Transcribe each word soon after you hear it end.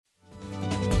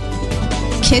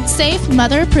Kids safe,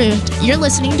 mother approved. You're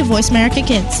listening to Voice America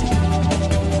Kids.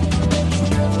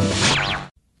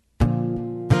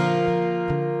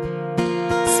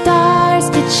 Stars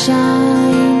could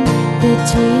shine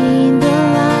between the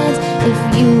lines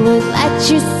if you would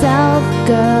let yourself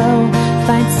go.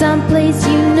 Find someplace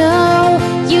you know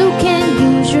you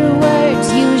can use your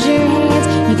words, use your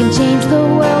hands. You can change the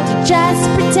world, you just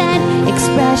pretend.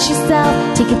 Express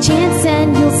yourself, take a chance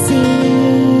and you'll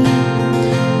see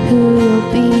who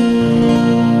you'll be.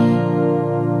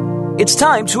 It's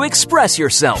time to express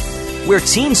yourself, where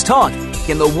teens talk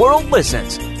and the world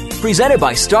listens. Presented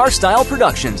by Star Style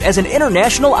Productions as an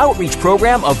international outreach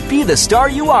program of Be the Star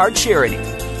You Are charity.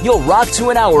 You'll rock to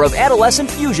an hour of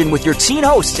adolescent fusion with your teen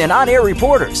hosts and on-air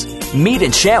reporters. Meet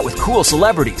and chat with cool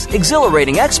celebrities,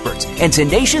 exhilarating experts, and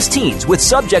tenacious teens with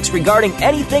subjects regarding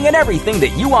anything and everything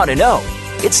that you want to know.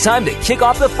 It's time to kick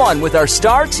off the fun with our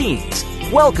star teens.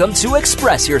 Welcome to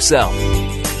Express Yourself.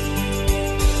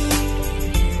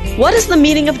 What is the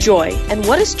meaning of joy, and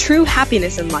what is true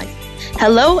happiness in life?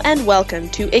 Hello and welcome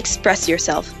to Express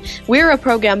Yourself. We're a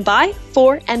program by,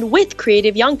 for, and with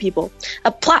creative young people,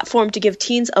 a platform to give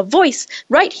teens a voice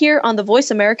right here on the Voice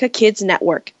America Kids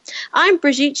Network. I'm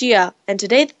Brigitte, and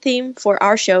today the theme for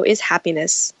our show is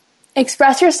happiness.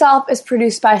 Express Yourself is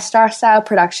produced by Star Style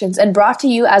Productions and brought to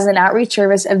you as an outreach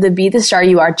service of the Be the Star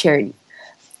You Are charity.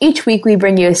 Each week we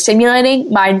bring you a stimulating,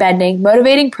 mind-bending,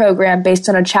 motivating program based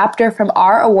on a chapter from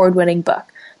our award-winning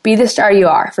book, Be the Star You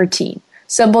Are for Teen.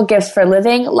 Simple gifts for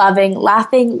living, loving,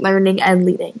 laughing, learning, and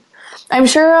leading. I'm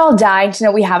sure you're all dying to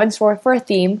know we have in store for a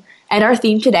theme, and our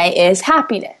theme today is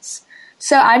happiness.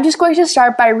 So I'm just going to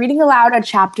start by reading aloud a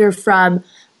chapter from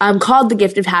called The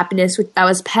Gift of Happiness, that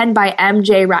was penned by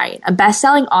M.J. Ryan, a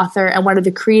best-selling author and one of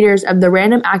the creators of the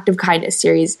Random Act of Kindness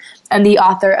series, and the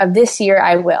author of This Year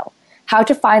I Will: How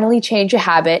to Finally Change a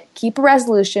Habit, Keep a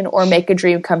Resolution, or Make a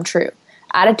Dream Come True.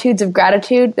 Attitudes of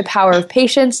Gratitude, The Power of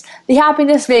Patience, The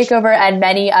Happiness Makeover, and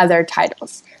many other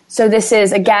titles. So this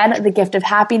is, again, The Gift of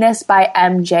Happiness by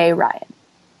M.J. Ryan.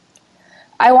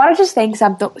 I wanted to thank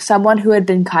someone who had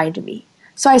been kind to me,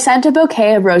 so I sent a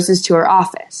bouquet of roses to her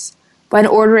office. When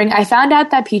ordering, I found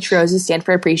out that peach roses stand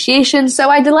for appreciation, so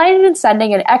I delighted in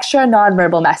sending an extra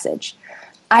nonverbal message.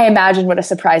 I imagined what a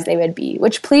surprise they would be,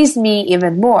 which pleased me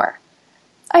even more.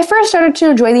 I first started to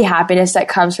enjoy the happiness that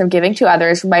comes from giving to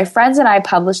others when my friends and I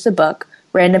published the book,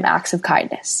 Random Acts of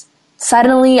Kindness.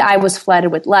 Suddenly, I was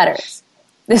flooded with letters.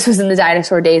 This was in the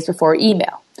dinosaur days before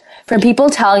email, from people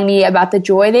telling me about the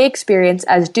joy they experience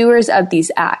as doers of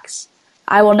these acts.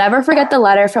 I will never forget the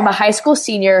letter from a high school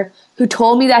senior who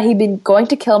told me that he'd been going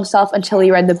to kill himself until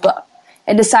he read the book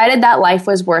and decided that life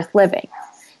was worth living.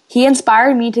 He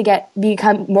inspired me to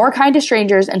become more kind to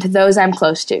strangers and to those I'm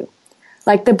close to.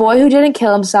 Like the boy who didn't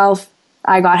kill himself,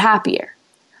 I got happier.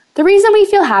 The reason we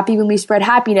feel happy when we spread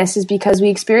happiness is because we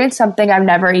experience something I've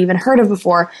never even heard of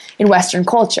before in Western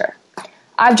culture.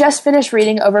 I've just finished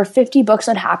reading over 50 books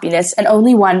on happiness, and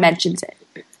only one mentions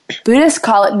it. Buddhists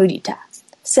call it mudita,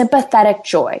 sympathetic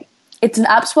joy. It's an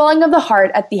upswelling of the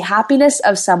heart at the happiness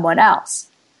of someone else.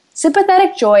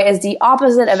 Sympathetic joy is the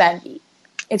opposite of envy.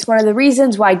 It's one of the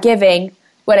reasons why giving,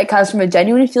 when it comes from a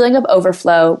genuine feeling of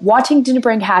overflow, wanting to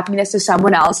bring happiness to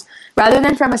someone else, rather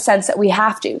than from a sense that we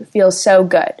have to, feels so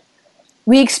good.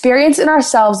 We experience in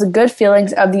ourselves the good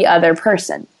feelings of the other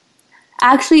person.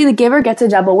 Actually, the giver gets a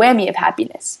double whammy of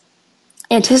happiness.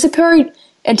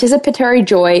 Anticipatory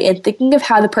joy in thinking of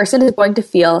how the person is going to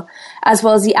feel, as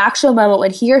well as the actual moment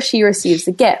when he or she receives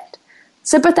the gift.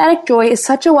 Sympathetic joy is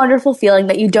such a wonderful feeling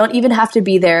that you don't even have to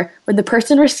be there when the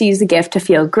person receives the gift to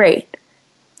feel great.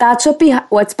 That's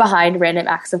what's behind Random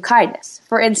Acts of Kindness.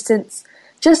 For instance,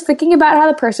 just thinking about how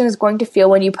the person is going to feel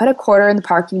when you put a quarter in the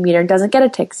parking meter and doesn't get a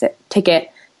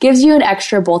ticket gives you an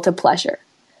extra bolt of pleasure.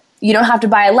 You don't have to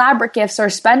buy elaborate gifts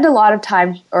or spend a lot of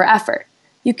time or effort.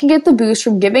 You can get the boost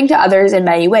from giving to others in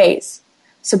many ways.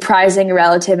 Surprising a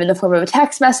relative in the form of a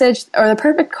text message or the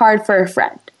perfect card for a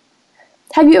friend.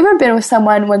 Have you ever been with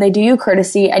someone when they do you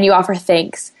courtesy and you offer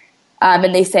thanks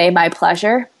and they say, "My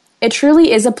pleasure"? It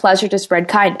truly is a pleasure to spread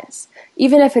kindness,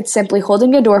 even if it's simply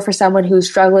holding a door for someone who's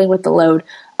struggling with the load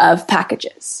of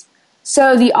packages.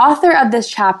 So the author of this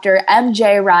chapter,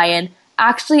 M.J. Ryan,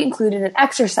 actually included an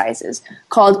exercises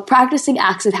called Practicing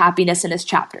Acts of Happiness in his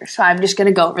chapter. So I'm just going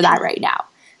to go over that right now.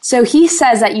 So he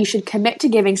says that you should commit to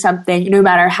giving something, no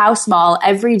matter how small,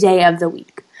 every day of the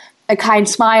week. A kind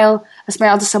smile, a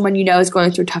smile to someone you know is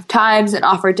going through tough times, an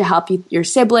offer to help your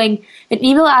sibling, an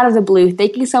email out of the blue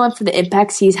thanking someone for the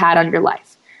impacts he's had on your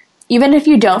life. Even if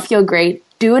you don't feel great,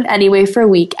 do it anyway for a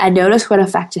week and notice what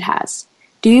effect it has.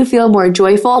 Do you feel more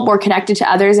joyful, more connected to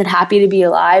others, and happy to be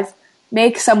alive?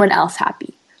 Make someone else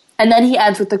happy. And then he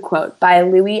ends with a quote by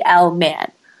Louis L.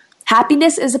 Mann.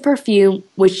 Happiness is a perfume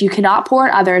which you cannot pour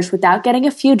on others without getting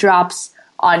a few drops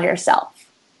on yourself.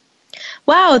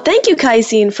 Wow, thank you,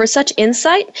 Caiseen, for such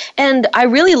insight. And I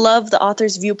really love the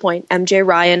author's viewpoint, MJ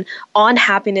Ryan, on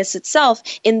happiness itself,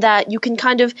 in that you can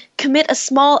kind of commit a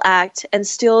small act and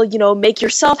still, make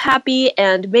yourself happy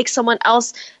and make someone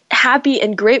else happy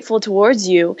and grateful towards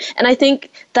you. And I think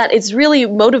that it's really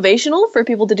motivational for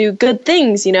people to do good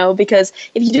things, because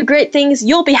if you do great things,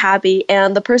 you'll be happy,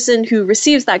 and the person who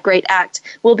receives that great act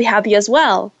will be happy as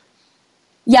well.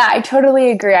 Yeah, I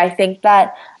totally agree. I think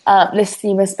that this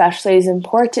theme especially is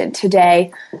important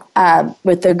today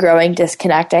with the growing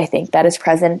disconnect, I think, that is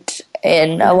present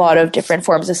in a lot of different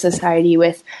forms of society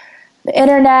with the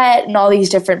internet and all these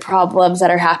different problems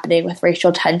that are happening with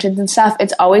racial tensions and stuff.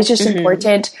 It's always just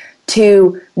important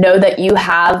to know that you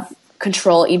have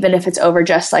control, even if it's over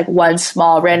just like one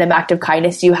small random act of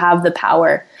kindness. You have the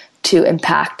power to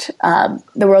impact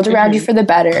the world around you for the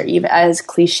better, even as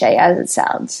cliche as it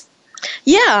sounds.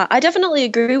 Yeah, I definitely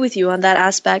agree with you on that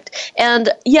aspect. And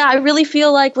yeah, I really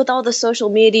feel like with all the social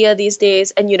media these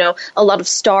days and, a lot of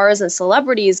stars and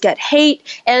celebrities get hate.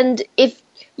 And if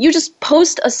you just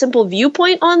post a simple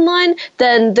viewpoint online,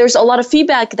 then there's a lot of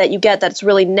feedback that you get that's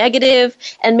really negative.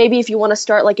 And maybe if you want to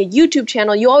start like a YouTube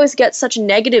channel, you always get such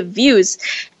negative views.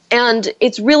 And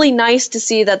it's really nice to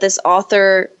see that this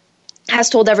author has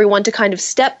told everyone to kind of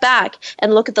step back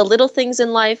and look at the little things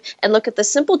in life and look at the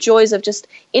simple joys of just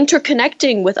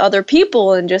interconnecting with other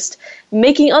people and just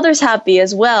making others happy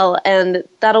as well. And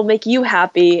that'll make you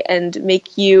happy and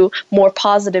make you more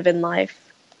positive in life.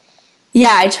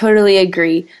 Yeah, I totally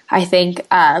agree. I think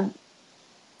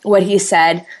what he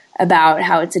said about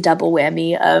how it's a double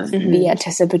whammy of the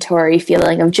anticipatory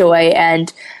feeling of joy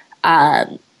and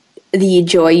the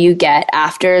joy you get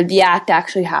after the act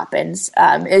actually happens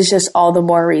is just all the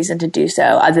more reason to do so,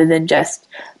 other than just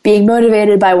being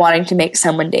motivated by wanting to make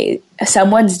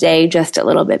someone's day just a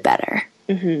little bit better.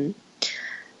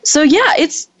 So yeah,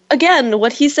 it's, again,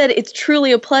 what he said, it's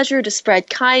truly a pleasure to spread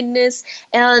kindness.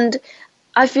 And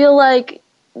I feel like,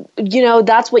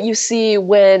 that's what you see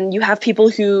when you have people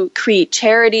who create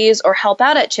charities or help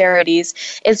out at charities.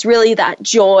 It's really that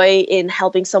joy in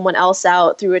helping someone else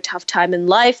out through a tough time in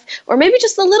life, or maybe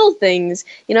just the little things,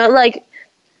 like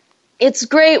it's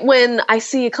great when I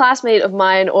see a classmate of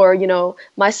mine or,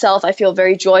 myself, I feel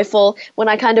very joyful when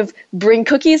I kind of bring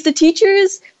cookies to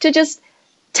teachers to just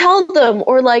tell them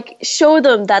or like show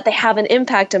them that they have an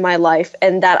impact in my life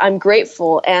and that I'm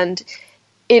grateful. And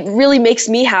it really makes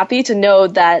me happy to know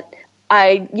that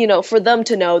for them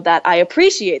to know that I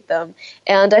appreciate them.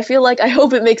 And I feel like I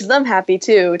hope it makes them happy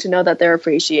too, to know that they're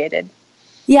appreciated.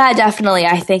 Yeah, definitely.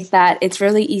 I think that it's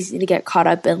really easy to get caught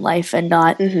up in life and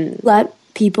not let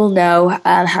people know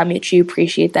how much you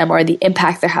appreciate them or the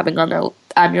impact they're having on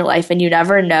your life. And you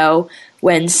never know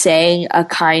when saying a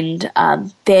kind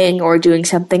thing or doing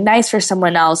something nice for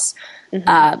someone else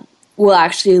will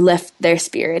actually lift their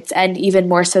spirits. And even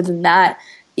more so than that,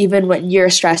 even when you're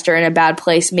stressed or in a bad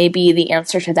place, maybe the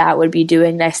answer to that would be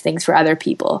doing nice things for other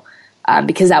people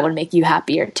because that would make you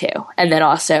happier too. And then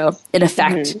also, in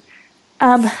effect,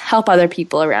 help other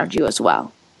people around you as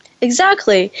well.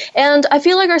 Exactly. And I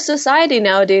feel like our society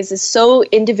nowadays is so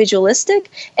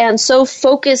individualistic and so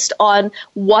focused on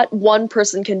what one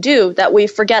person can do that we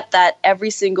forget that every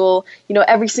single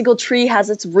tree has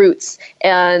its roots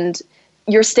and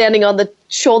you're standing on the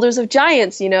shoulders of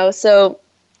giants, So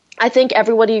I think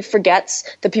everybody forgets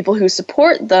the people who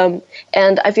support them.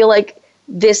 And I feel like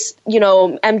this,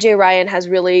 MJ Ryan has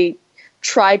really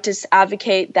tried to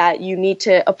advocate that you need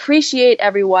to appreciate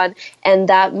everyone, and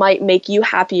that might make you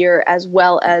happier as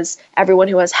well as everyone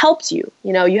who has helped you.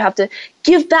 You have to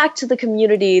give back to the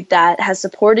community that has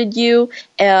supported you,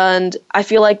 and I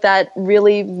feel like that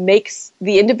really makes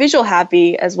the individual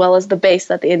happy as well as the base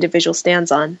that the individual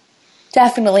stands on.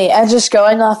 Definitely. And just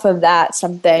going off of that,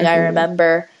 something I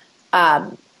remember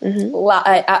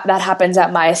that happens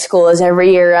at my school is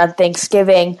every year on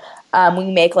Thanksgiving,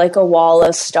 we make like a wall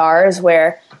of stars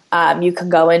where you can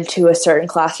go into a certain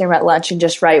classroom at lunch and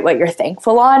just write what you're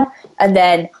thankful on. And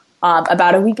then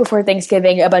about a week before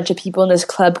Thanksgiving, a bunch of people in this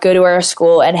club go to our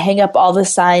school and hang up all the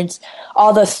signs,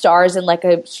 all the stars in like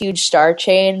a huge star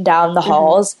chain down the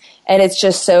halls. And it's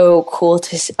just so cool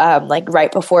to like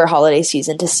right before holiday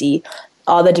season to see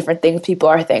all the different things people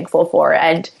are thankful for.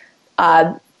 And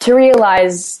to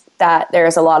realize that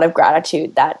there's a lot of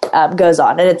gratitude that goes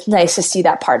on, and it's nice to see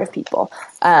that part of people.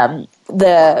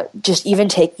 Just even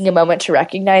taking a moment to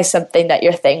recognize something that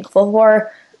you're thankful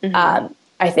for,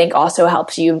 I think also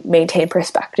helps you maintain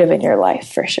perspective in your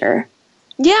life for sure.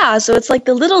 Yeah, so it's like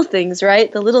the little things,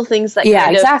 right? The little things that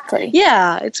exactly.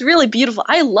 Yeah, it's really beautiful.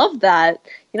 I love that.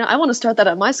 I want to start that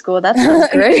at my school. That sounds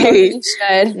great. You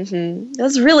should. Mm-hmm.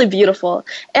 That's really beautiful.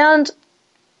 And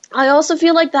I also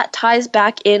feel like that ties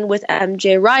back in with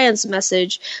MJ Ryan's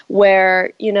message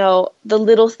where, the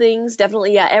little things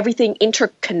definitely, everything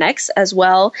interconnects as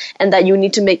well, and that you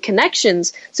need to make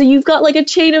connections. So you've got like a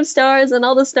chain of stars and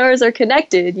all the stars are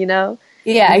connected,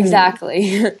 Yeah,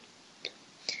 exactly.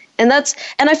 And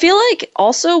I feel like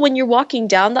also when you're walking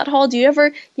down that hall, do you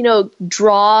ever,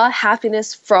 draw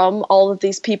happiness from all of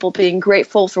these people being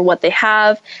grateful for what they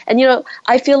have? And,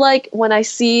 I feel like when I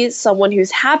see someone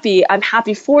who's happy, I'm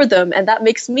happy for them. And that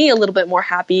makes me a little bit more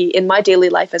happy in my daily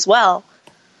life as well.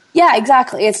 Yeah,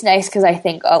 exactly. It's nice because I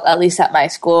think, at least at my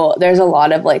school, there's a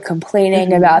lot of like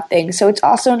complaining about things. So it's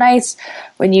also nice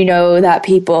when you know that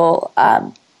people,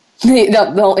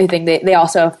 the only thing, they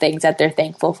also have things that they're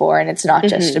thankful for, and it's not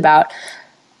just about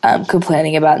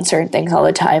complaining about certain things all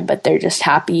the time, but they're just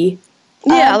happy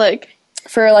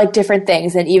for like different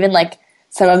things. And even like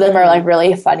some of them are like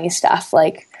really funny stuff,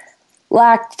 like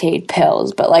lactate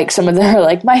pills, but like some of them are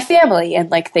like my family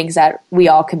and like things that we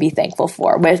all can be thankful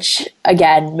for, which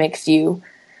again makes you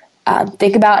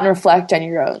think about and reflect on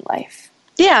your own life.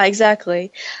 Yeah,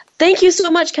 exactly. Thank you so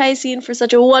much, Caiseen, for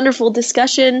such a wonderful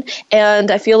discussion.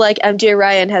 And I feel like MJ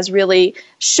Ryan has really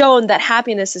shown that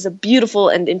happiness is a beautiful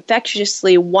and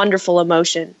infectiously wonderful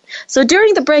emotion. So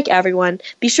during the break, everyone,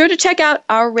 be sure to check out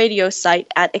our radio site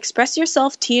at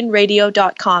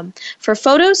expressyourselfteenradio.com for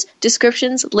photos,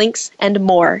 descriptions, links, and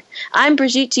more. I'm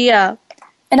Brigitte.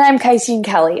 And I'm Caiseen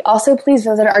Kelly. Also, please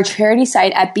visit our charity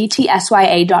site at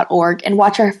btsya.org and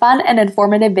watch our fun and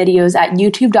informative videos at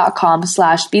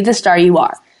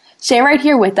youtube.com/BeTheStarYouAre. Stay right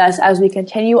here with us as we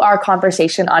continue our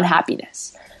conversation on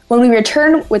happiness when we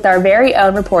return with our very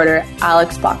own reporter,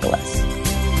 Alex Pawlakos.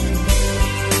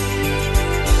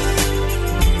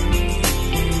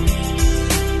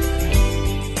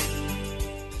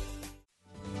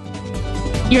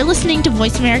 You're listening to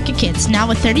Voice America Kids, now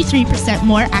with 33%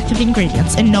 more active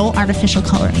ingredients and no artificial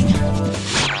coloring.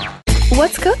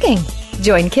 What's cooking?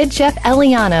 Join Kid Chef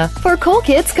Eliana for Cool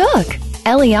Kids Cook.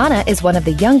 Eliana is one of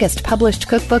the youngest published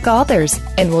cookbook authors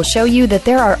and will show you that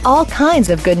there are all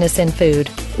kinds of goodness in food,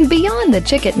 beyond the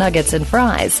chicken nuggets and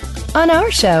fries. On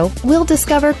our show, we'll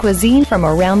discover cuisine from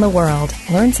around the world,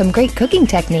 learn some great cooking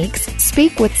techniques,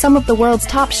 speak with some of the world's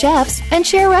top chefs, and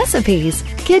share recipes.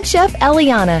 Kid Chef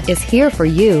Eliana is here for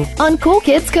you on Cool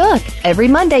Kids Cook every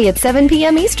Monday at 7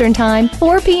 p.m. Eastern Time,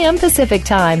 4 p.m. Pacific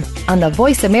Time on the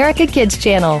Voice America Kids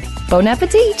channel. Bon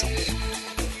appetit!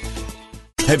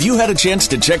 Have you had a chance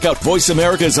to check out Voice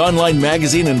America's online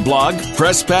magazine and blog,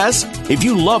 Press Pass? If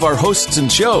you love our hosts and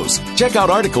shows, check out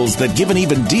articles that give an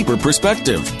even deeper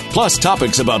perspective. Plus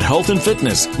topics about health and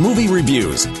fitness, movie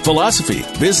reviews, philosophy,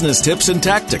 business tips and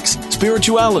tactics,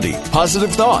 spirituality,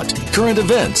 positive thought, current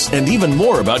events, and even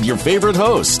more about your favorite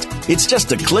host. It's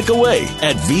just a click away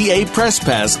at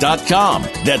vapresspass.com.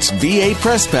 That's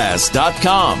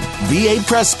vapresspass.com. VA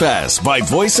Press Pass by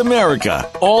Voice America.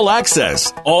 All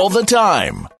access, all the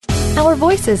time. Our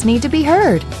voices need to be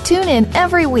heard. Tune in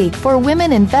every week for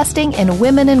Women Investing in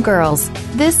Women and Girls.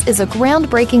 This is a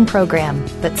groundbreaking program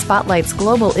that spotlights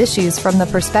global issues from the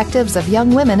perspectives of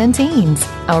young women and teens.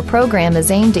 Our program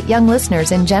is aimed at young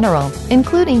listeners in general,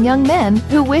 including young men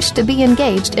who wish to be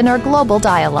engaged in our global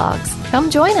dialogues. Come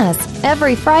join us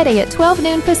every Friday at 12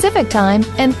 noon Pacific Time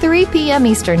and 3 p.m.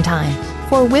 Eastern Time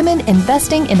for Women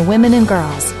Investing in Women and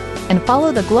Girls. And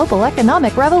follow the global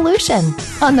economic revolution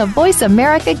on the Voice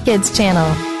America Kids channel.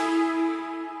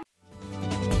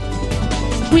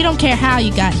 We don't care how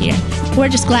you got here. We're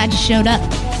just glad you showed up.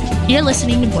 You're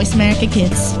listening to Voice America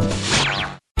Kids.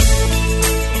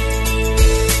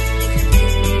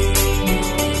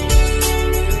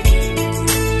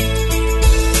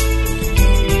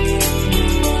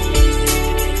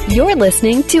 You're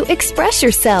listening to Express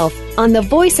Yourself on the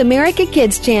Voice America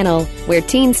Kids channel, where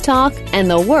teens talk and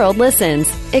the world listens.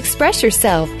 Express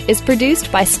Yourself is produced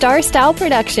by Star Style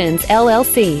Productions,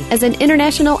 LLC, as an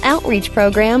international outreach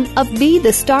program of Be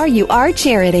the Star You Are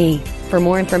charity. For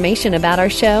more information about our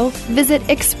show, visit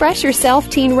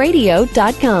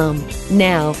expressyourselfteenradio.com.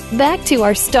 Now, back to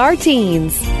our star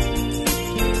teens.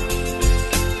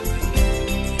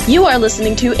 You are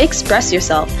listening to Express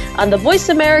Yourself on the Voice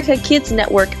America Kids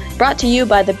Network, brought to you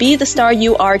by the Be the Star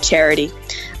You Are charity.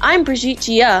 I'm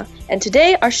Brigitte, and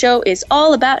today our show is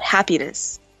all about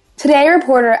happiness. Today,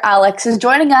 reporter Alex is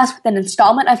joining us with an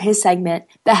installment of his segment,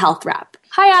 The Health Wrap.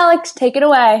 Hi, Alex. Take it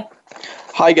away.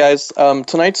 Hi, guys.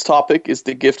 Tonight's topic is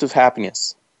the gift of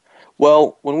happiness.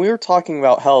 Well, when we were talking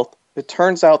about health, it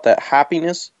turns out that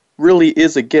happiness really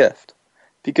is a gift.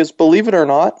 Because believe it or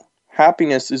not,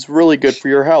 happiness is really good for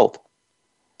your health.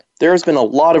 There has been a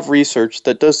lot of research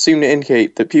that does seem to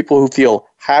indicate that people who feel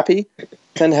happy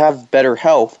tend to have better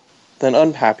health than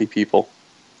unhappy people.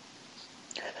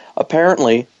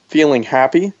 Apparently, feeling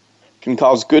happy can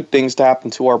cause good things to happen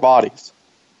to our bodies.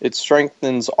 It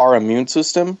strengthens our immune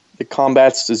system, it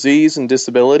combats disease and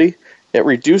disability, it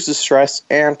reduces stress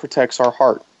and protects our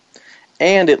heart.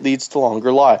 And it leads to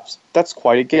longer lives. That's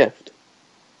quite a gift.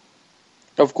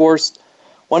 Of course,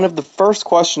 one of the first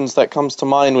questions that comes to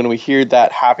mind when we hear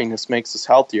that happiness makes us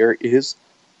healthier is,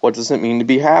 what does it mean to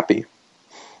be happy?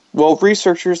 Well,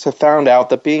 researchers have found out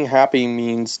that being happy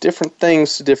means different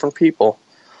things to different people.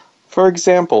 For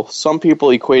example, some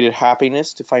people equated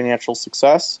happiness to financial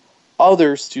success,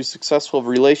 others to successful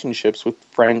relationships with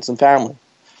friends and family.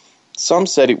 Some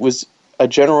said it was a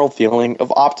general feeling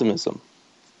of optimism.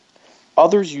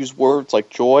 Others use words like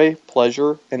joy,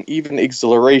 pleasure, and even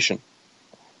exhilaration.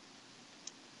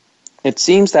 It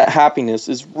seems that happiness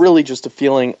is really just a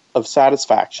feeling of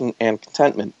satisfaction and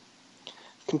contentment.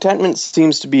 Contentment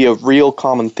seems to be a real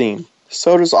common theme.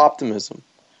 So does optimism.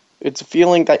 It's a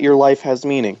feeling that your life has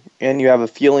meaning, and you have a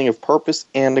feeling of purpose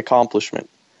and accomplishment.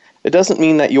 It doesn't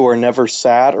mean that you are never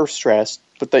sad or stressed,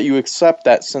 but that you accept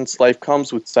that since life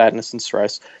comes with sadness and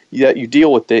stress, that you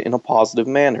deal with it in a positive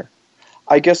manner.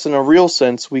 I guess in a real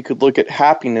sense, we could look at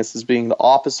happiness as being the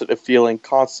opposite of feeling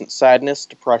constant sadness,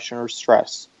 depression, or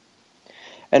stress.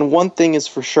 And one thing is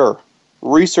for sure,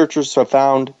 researchers have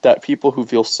found that people who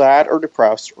feel sad or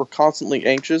depressed or constantly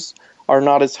anxious are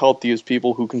not as healthy as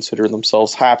people who consider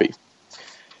themselves happy.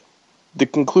 The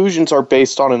conclusions are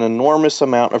based on an enormous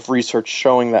amount of research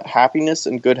showing that happiness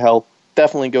and good health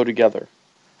definitely go together.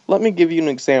 Let me give you an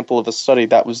example of a study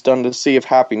that was done to see if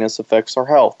happiness affects our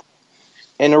health.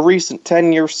 In a recent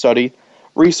 10-year study,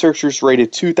 researchers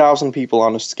rated 2,000 people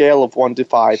on a scale of 1 to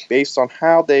 5 based on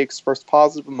how they expressed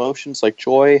positive emotions like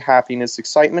joy, happiness,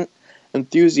 excitement,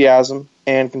 enthusiasm,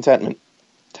 and contentment.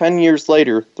 10 years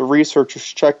later, the researchers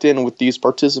checked in with these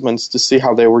participants to see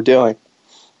how they were doing.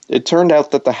 It turned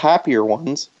out that the happier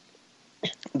ones,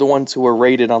 the ones who were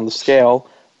rated on the scale,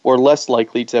 were less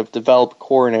likely to have developed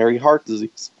coronary heart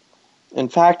disease. In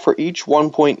fact, for each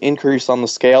 1-point increase on the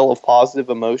scale of positive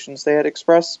emotions they had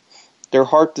expressed, their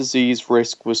heart disease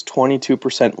risk was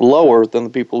 22% lower than the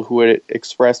people who had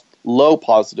expressed low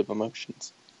positive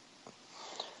emotions.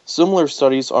 Similar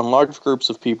studies on large groups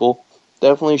of people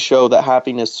definitely show that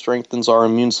happiness strengthens our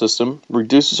immune system,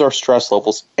 reduces our stress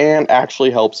levels, and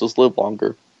actually helps us live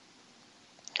longer.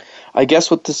 I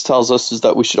guess what this tells us is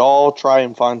that we should all try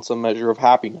and find some measure of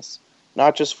happiness,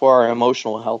 not just for our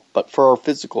emotional health, but for our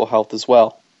physical health as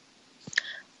well.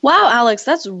 Wow, Alex,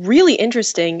 that's really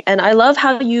interesting. And I love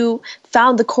how you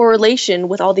found the correlation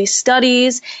with all these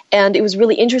studies. And it was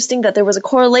really interesting that there was a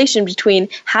correlation between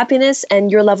happiness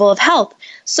and your level of health.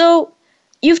 So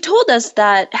you've told us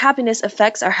that happiness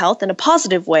affects our health in a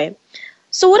positive way.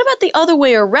 So what about the other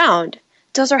way around?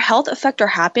 Does our health affect our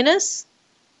happiness?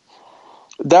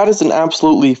 That is an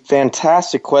absolutely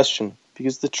fantastic question,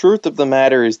 because the truth of the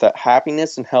matter is that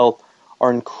happiness and health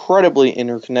are incredibly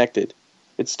interconnected.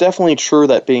 It's definitely true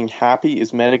that being happy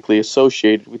is medically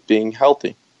associated with being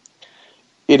healthy.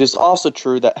 It is also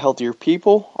true that healthier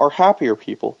people are happier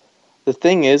people. The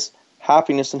thing is,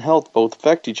 happiness and health both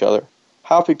affect each other.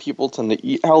 Happy people tend to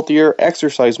eat healthier,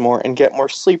 exercise more, and get more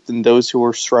sleep than those who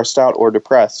are stressed out or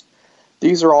depressed.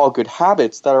 These are all good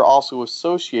habits that are also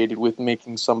associated with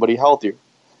making somebody healthier.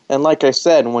 And like I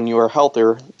said, when you are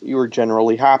healthier, you are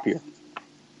generally happier.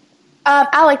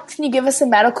 Alex, can you give us a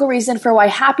medical reason for why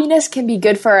happiness can be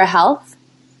good for our health?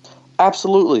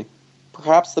 Absolutely.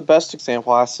 Perhaps the best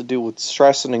example has to do with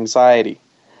stress and anxiety.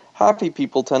 Happy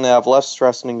people tend to have less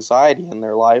stress and anxiety in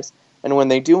their lives, and when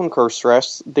they do incur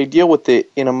stress, they deal with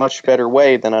it in a much better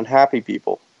way than unhappy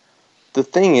people. The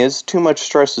thing is, too much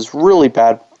stress is really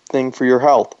bad thing for your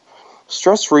health.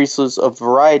 Stress releases a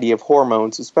variety of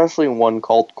hormones, especially one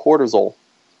called cortisol.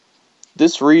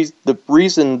 The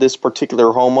reason this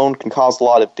particular hormone can cause a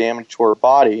lot of damage to our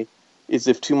body is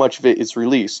if too much of it is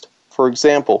released. For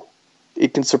example,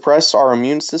 it can suppress our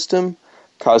immune system,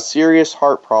 cause serious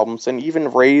heart problems, and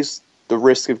even raise the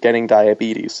risk of getting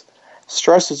diabetes.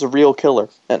 Stress is a real killer,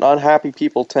 and unhappy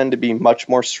people tend to be much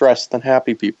more stressed than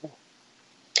happy people.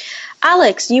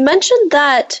 Alex, you mentioned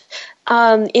that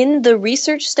in the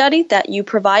research study that you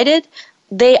provided,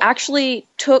 they actually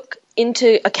took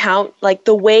into account like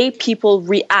the way people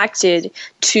reacted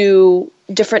to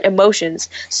different emotions.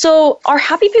 So are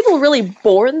happy people really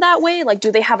born that way? Like,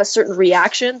 do they have a certain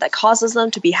reaction that causes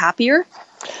them to be happier?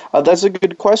 That's a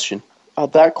good question.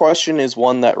 That question is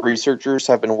one that researchers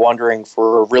have been wondering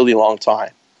for a really long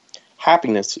time.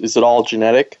 Happiness, is it all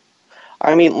genetic?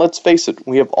 I mean, let's face it,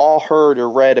 we have all heard or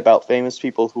read about famous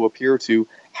people who appear to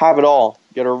have it all,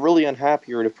 yet are really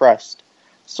unhappy or depressed.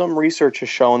 Some research has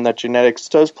shown that genetics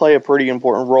does play a pretty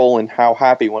important role in how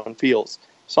happy one feels.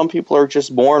 Some people are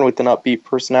just born with an upbeat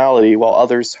personality, while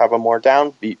others have a more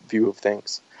downbeat view of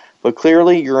things. But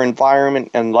clearly, your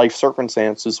environment and life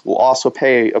circumstances will also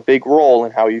play a big role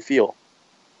in how you feel.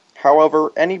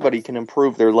 However, anybody can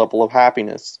improve their level of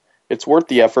happiness. It's worth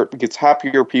the effort because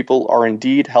happier people are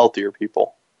indeed healthier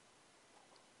people.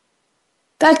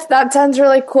 That sounds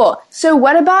really cool. So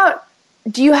what about,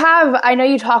 I know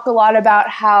you talk a lot about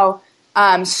how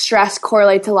stress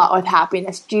correlates a lot with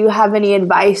happiness. Do you have any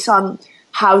advice on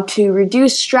how to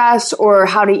reduce stress or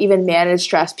how to even manage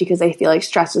stress? Because I feel like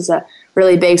stress is a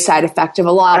really big side effect of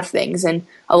a lot of things, and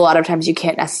a lot of times you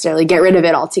can't necessarily get rid of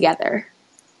it altogether.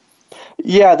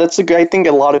 Yeah, I think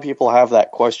a lot of people have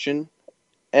that question,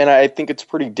 and I think it's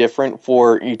pretty different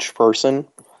for each person.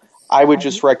 I would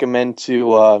just recommend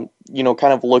to,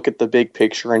 kind of look at the big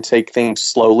picture and take things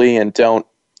slowly and don't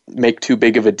make too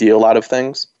big of a deal out of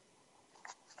things.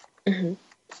 Mm-hmm.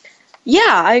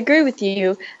 Yeah, I agree with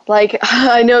you. Like,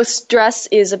 I know stress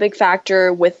is a big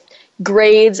factor with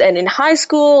grades, and in high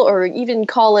school or even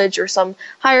college or some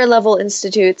higher level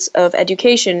institutes of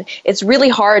education, it's really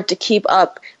hard to keep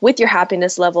up with your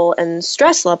happiness level and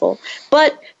stress level.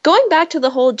 But going back to the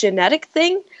whole genetic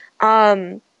thing,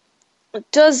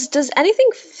 does anything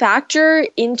factor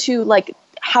into like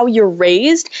how you're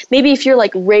raised? Maybe if you're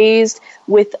like raised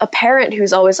with a parent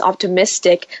who's always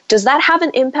optimistic, does that have an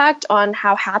impact on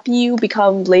how happy you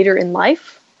become later in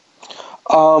life?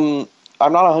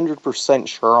 I'm not 100%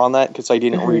 sure on that because I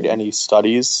didn't read any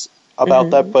studies about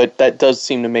that, but that does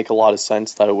seem to make a lot of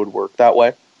sense that it would work that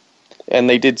way. And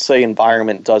they did say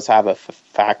environment does have a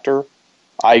factor.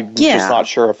 I'm just not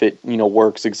sure if it,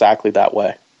 works exactly that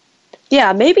way.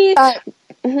 Yeah, maybe.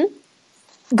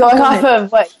 Going off of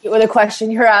the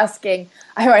question you're asking,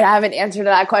 I have an answer to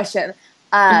that question.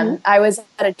 I was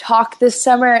at a talk this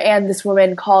summer, and this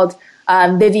woman called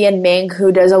Vivian Ming,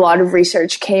 who does a lot of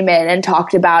research, came in and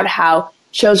talked about how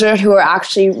children who are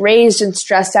actually raised in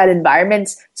stressed out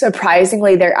environments,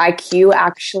 surprisingly, their IQ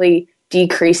actually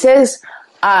decreases,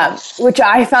 which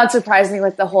I found surprising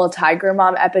with the whole Tiger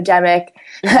Mom epidemic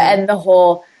and the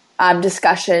whole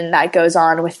discussion that goes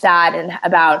on with that and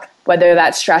about whether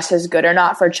that stress is good or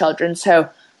not for children. So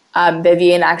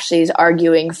Vivian actually is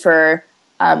arguing for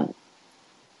a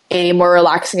more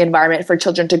relaxing environment for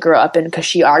children to grow up in, because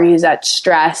she argues that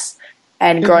stress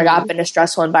and growing up in a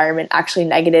stressful environment actually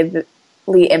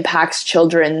negatively impacts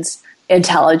children's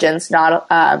intelligence, not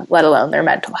let alone their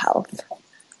mental health.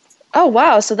 Oh,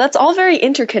 wow. So that's all very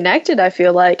interconnected, I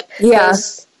feel like.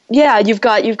 Yes. Yeah, you've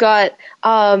got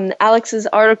Alex's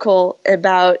article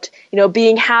about,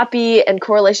 being happy and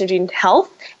correlation between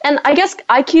health. And I guess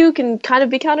IQ can kind of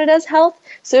be counted as health.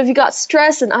 So if you got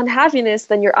stress and unhappiness,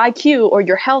 then your IQ or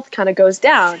your health kind of goes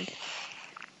down.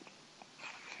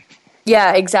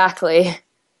 Yeah, exactly.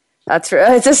 That's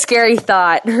right. It's a scary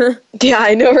thought. Yeah,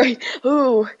 I know, right?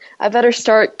 Ooh, I better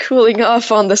start cooling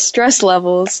off on the stress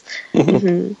levels.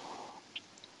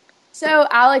 So,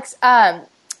 Alex,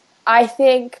 I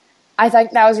think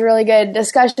that was a really good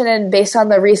discussion, and based on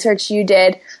the research you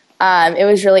did, it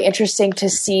was really interesting to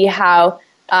see how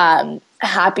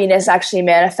happiness actually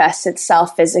manifests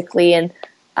itself physically in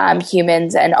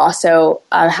humans, and also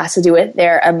has to do with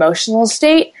their emotional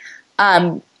state.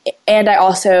 And I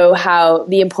also how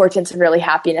the importance of really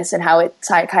happiness and how it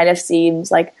kind of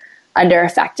seems like under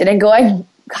affected. And going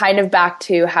kind of back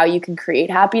to how you can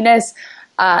create happiness,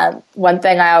 one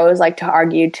thing I always like to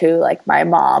argue to like my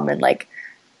mom and like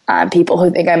people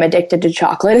who think I'm addicted to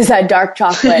chocolate is that dark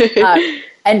chocolate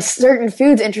and certain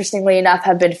foods, interestingly enough,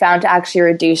 have been found to actually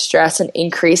reduce stress and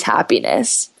increase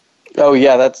happiness. Oh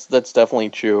yeah, that's definitely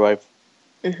true. I've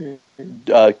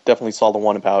definitely saw the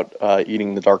one about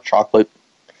eating the dark chocolate.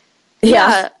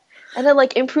 Yeah. And it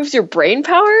like improves your brain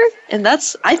power, and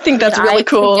I think that's really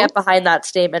cool. I can get behind that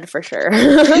statement for sure.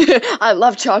 I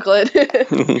love chocolate.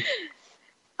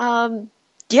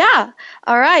 Yeah.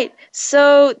 All right.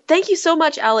 So thank you so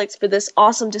much, Alex, for this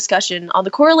awesome discussion on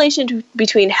the correlation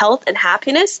between health and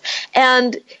happiness.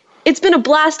 And it's been a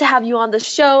blast to have you on the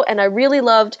show, and I really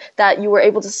loved that you were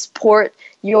able to support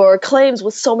your claims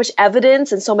with so much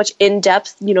evidence and so much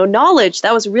in-depth, knowledge.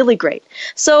 That was really great.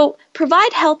 So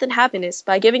provide health and happiness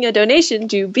by giving a donation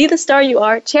to Be the Star You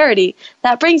Are charity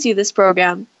that brings you this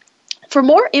program. For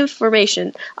more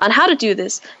information on how to do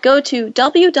this, go to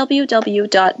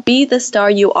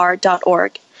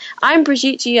www.bethestarur.org. I'm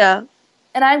Brigitte Gia.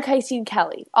 And I'm Caiseen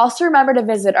Kelly. Also remember to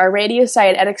visit our radio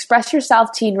site at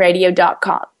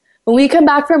expressyourselfteenradio.com. When we come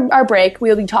back from our break, we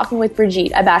will be talking with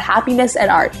Brigitte about happiness and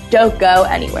art. Don't go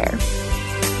anywhere.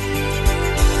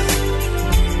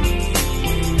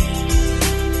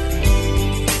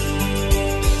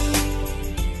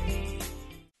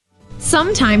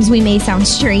 Sometimes we may sound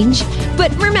strange,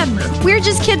 but remember, we're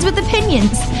just kids with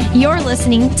opinions. You're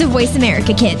listening to Voice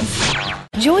America Kids.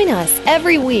 Join us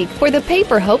every week for the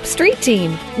Paper Hope Street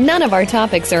Team. None of our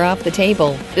topics are off the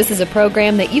table. This is a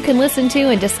program that you can listen to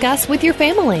and discuss with your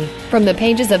family. From the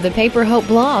pages of the Paper Hope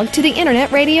blog to the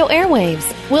internet radio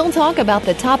airwaves, we'll talk about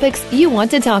the topics you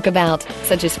want to talk about,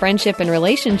 such as friendship and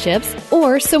relationships,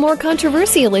 or some more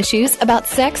controversial issues about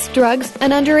sex, drugs,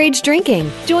 and underage drinking.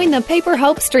 Join the Paper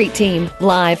Hope Street Team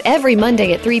live every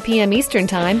Monday at 3 p.m. Eastern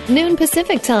Time, noon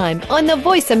Pacific Time on the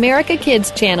Voice America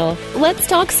Kids channel. Let's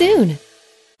talk soon.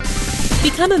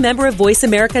 Become a member of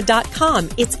VoiceAmerica.com.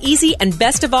 It's easy and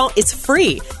best of all, it's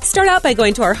free. Start out by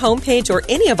going to our homepage or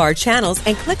any of our channels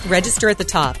and click register at the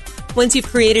top. Once you've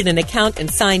created an account and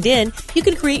signed in, you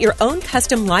can create your own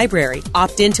custom library,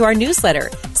 opt into our newsletter,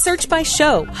 search by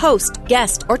show, host,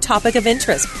 guest, or topic of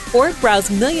interest, or browse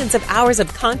millions of hours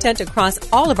of content across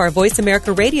all of our Voice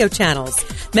America radio channels.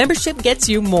 Membership gets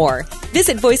you more.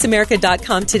 Visit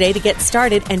VoiceAmerica.com today to get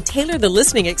started and tailor the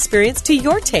listening experience to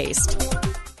your taste.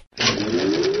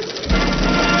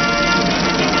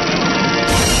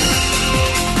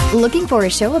 Looking for a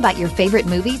show about your favorite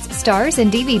movies, stars, and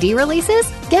DVD releases?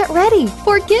 Get ready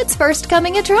for Kids First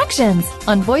Coming Attractions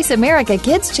on Voice America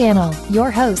Kids channel.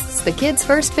 Your hosts, the Kids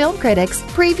First film critics,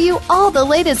 preview all the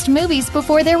latest movies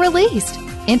before they're released,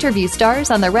 interview stars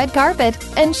on the red carpet,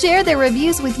 and share their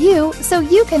reviews with you so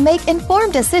you can make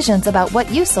informed decisions about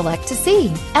what you select to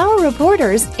see. Our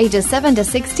reporters, ages 7 to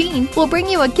 16, will bring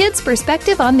you a kid's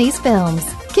perspective on these films.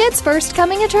 Kids First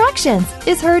Coming Attractions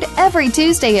is heard every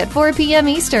Tuesday at 4 p.m.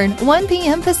 Eastern, 1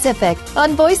 p.m. Pacific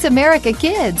on Voice America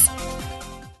Kids.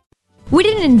 We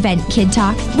didn't invent Kid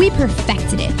Talk, we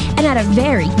perfected it, and at a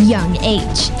very young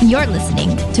age. You're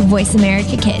listening to Voice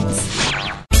America Kids.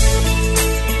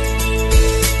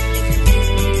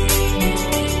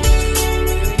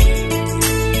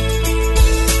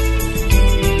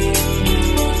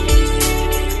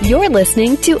 You're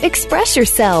listening to Express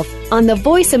Yourself on the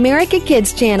Voice America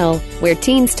Kids channel, where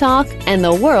teens talk and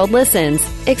the world listens.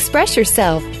 Express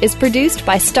Yourself is produced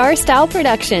by Star Style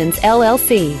Productions,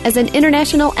 LLC, as an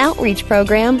international outreach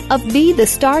program of Be the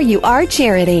Star You Are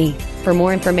charity. For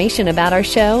more information about our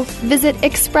show, visit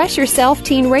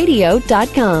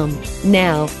expressyourselfteenradio.com.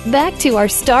 Now, back to our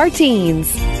star teens.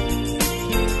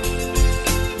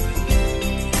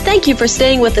 Thank you for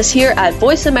staying with us here at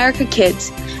Voice America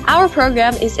Kids. Our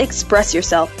program is Express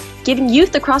Yourself, giving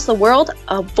youth across the world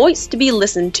a voice to be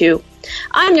listened to.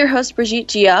 I'm your host,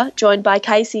 Brigitte, joined by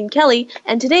Caiseen Kelly,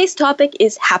 and today's topic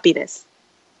is happiness.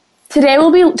 Today we'll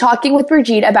be talking with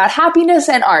Brigitte about happiness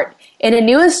and art in a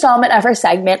new installment of her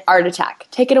segment, Art Attack.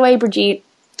 Take it away, Brigitte.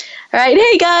 All right,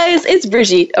 hey guys, it's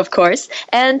Brigitte, of course,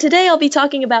 and today I'll be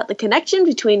talking about the connection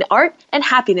between art and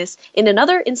happiness in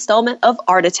another installment of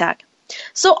Art Attack.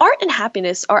 So art and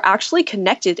happiness are actually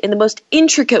connected in the most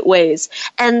intricate ways,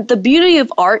 and the beauty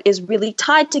of art is really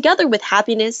tied together with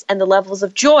happiness and the levels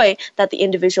of joy that the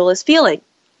individual is feeling.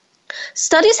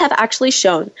 Studies have actually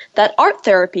shown that art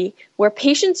therapy, where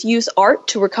patients use art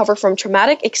to recover from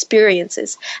traumatic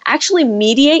experiences, actually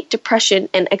mediate depression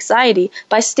and anxiety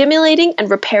by stimulating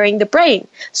and repairing the brain.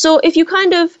 So if you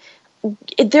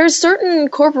there's certain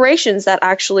corporations that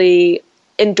actually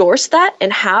endorse that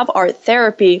and have art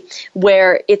therapy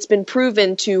where it's been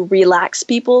proven to relax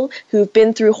people who've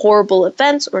been through horrible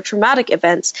events or traumatic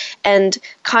events and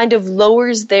kind of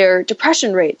lowers their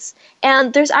depression rates.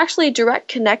 And there's actually a direct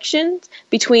connection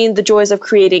between the joys of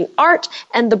creating art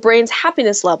and the brain's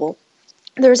happiness level.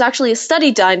 There was actually a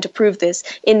study done to prove this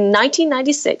in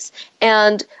 1996,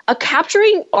 and a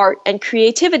capturing art and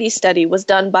creativity study was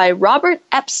done by Robert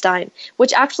Epstein,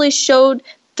 which actually showed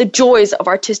the joys of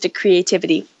artistic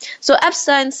creativity. So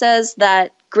Epstein says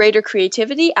that greater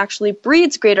creativity actually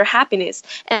breeds greater happiness.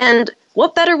 And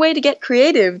what better way to get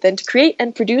creative than to create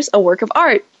and produce a work of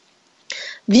art?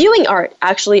 Viewing art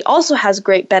actually also has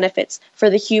great benefits for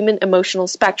the human emotional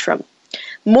spectrum.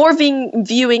 More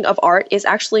viewing of art is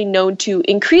actually known to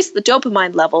increase the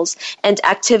dopamine levels and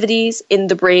activities in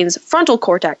the brain's frontal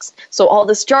cortex. So all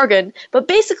this jargon, but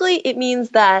basically it means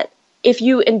that if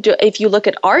you look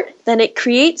at art, then it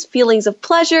creates feelings of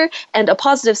pleasure and a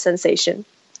positive sensation.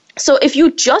 So if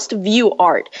you just view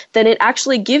art, then it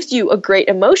actually gives you a great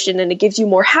emotion and it gives you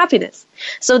more happiness.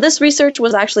 So this research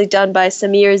was actually done by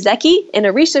Samir Zeki in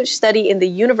a research study in the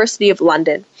University of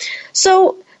London.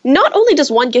 So not only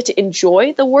does one get to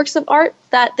enjoy the works of art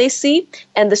that they see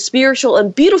and the spiritual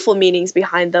and beautiful meanings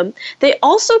behind them, they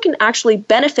also can actually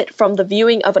benefit from the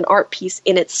viewing of an art piece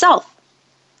in itself.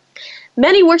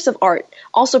 Many works of art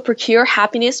also procure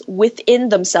happiness within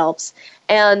themselves,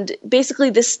 and basically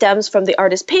this stems from the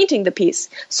artist painting the piece.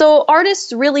 So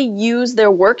artists really use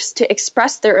their works to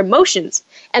express their emotions,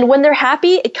 and when they're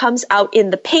happy, it comes out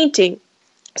in the painting.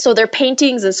 So their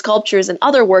paintings and sculptures and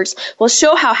other works will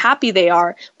show how happy they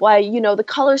are, why, the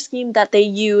color scheme that they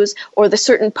use or the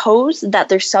certain pose that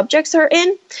their subjects are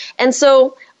in. And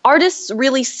so artists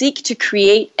really seek to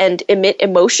create and emit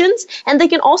emotions, and they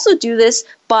can also do this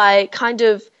by kind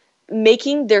of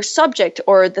making their subject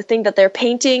or the thing that they're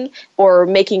painting or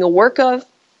making a work of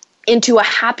into a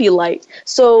happy light.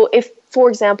 So if, for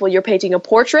example, you're painting a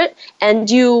portrait and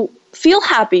you feel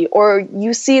happy, or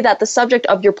you see that the subject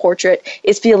of your portrait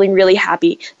is feeling really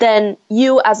happy, then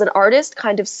you as an artist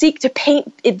kind of seek to paint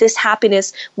this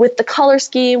happiness with the color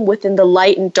scheme, within the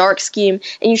light and dark scheme,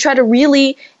 and you try to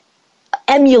really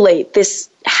emulate this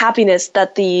happiness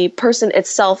that the person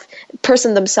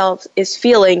themselves is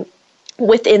feeling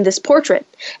within this portrait.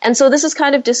 And so this is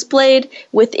kind of displayed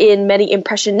within many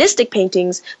impressionistic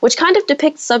paintings, which kind of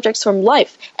depict subjects from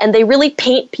life, and they really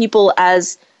paint people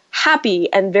as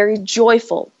happy and very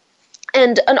joyful.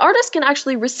 And an artist can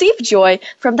actually receive joy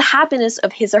from the happiness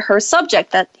of his or her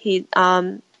subject that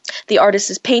the artist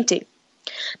is painting.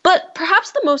 But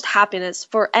perhaps the most happiness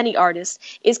for any artist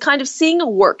is kind of seeing a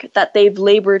work that they've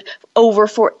labored over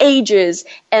for ages,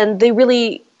 and they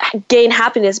really gain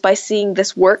happiness by seeing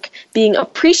this work being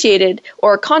appreciated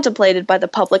or contemplated by the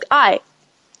public eye.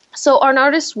 So an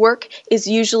artist's work is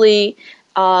usually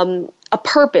a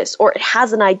purpose, or it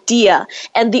has an idea,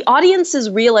 and the audience's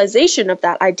realization of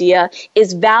that idea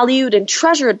is valued and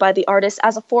treasured by the artist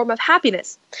as a form of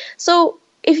happiness. So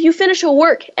if you finish a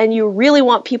work and you really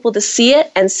want people to see it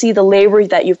and see the labor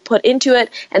that you've put into it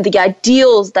and the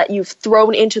ideals that you've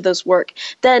thrown into this work,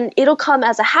 then it'll come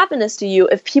as a happiness to you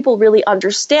if people really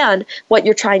understand what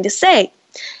you're trying to say.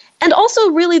 And also,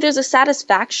 really, there's a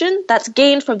satisfaction that's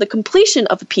gained from the completion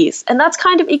of a piece, and that's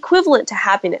kind of equivalent to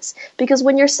happiness, because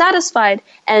when you're satisfied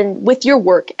and with your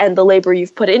work and the labor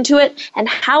you've put into it and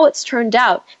how it's turned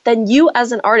out, then you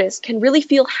as an artist can really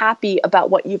feel happy about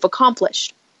what you've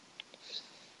accomplished.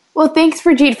 Well, thanks,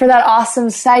 Brigitte, for that awesome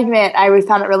segment. I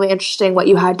found it really interesting what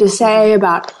you had to say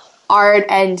about art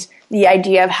and the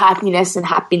idea of happiness and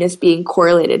happiness being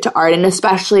correlated to art, and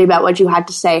especially about what you had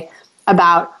to say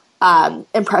about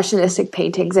impressionistic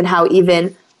paintings and how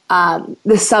even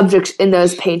the subjects in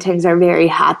those paintings are very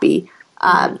happy,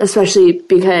 especially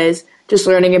because just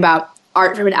learning about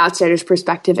art from an outsider's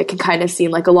perspective, it can kind of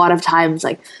seem like a lot of times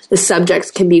like the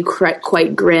subjects can be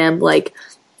quite grim, like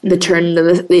the turn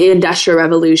of the Industrial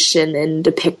Revolution and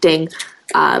depicting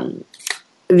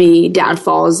the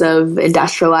downfalls of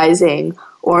industrializing,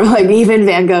 or like even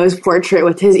Van Gogh's portrait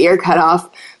with his ear cut off.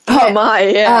 But, oh my,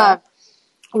 yeah.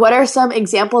 What are some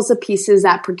examples of pieces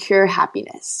that procure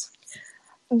happiness?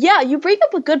 Yeah, you bring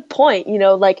up a good point.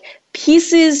 Like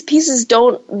pieces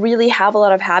don't really have a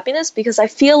lot of happiness, because I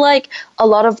feel like a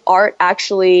lot of art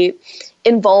actually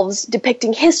involves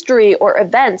depicting history or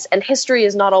events, and history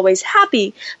is not always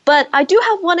happy. But I do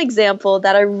have one example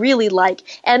that I really like,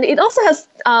 and it also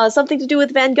has something to do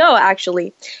with Van Gogh,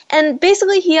 actually. And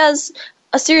basically, he has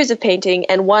a series of painting,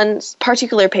 and one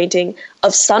particular painting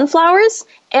of sunflowers.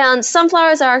 And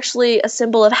sunflowers are actually a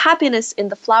symbol of happiness in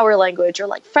the flower language, or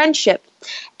like friendship.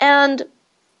 And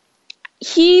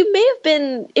he may have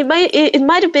been, it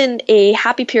might have been a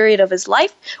happy period of his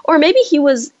life, or maybe he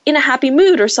was in a happy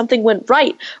mood, or something went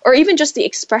right, or even just the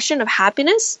expression of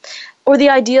happiness, or the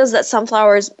ideas that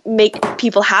sunflowers make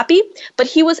people happy. But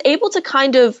he was able to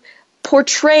kind of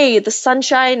portray the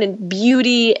sunshine and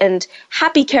beauty and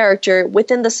happy character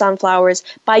within the sunflowers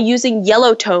by using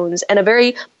yellow tones and a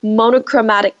very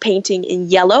monochromatic painting in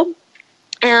yellow.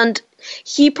 And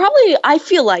I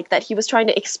feel like that he was trying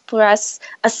to express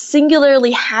a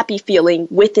singularly happy feeling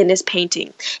within his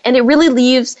painting. And it really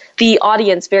leaves the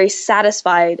audience very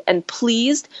satisfied and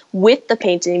pleased with the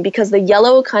painting, because the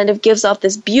yellow kind of gives off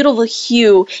this beautiful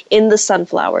hue in the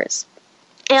sunflowers.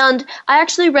 And I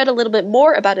actually read a little bit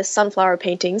more about his sunflower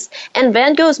paintings, and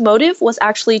Van Gogh's motive was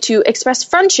actually to express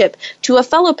friendship to a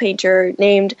fellow painter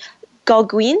named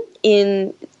Gauguin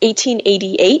in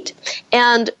 1888.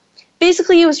 And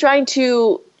basically he was trying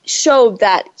to show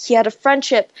that he had a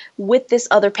friendship with this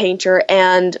other painter,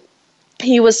 and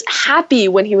he was happy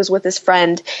when he was with his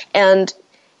friend, and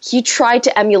he tried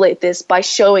to emulate this by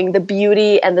showing the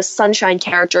beauty and the sunshine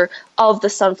character of the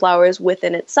sunflowers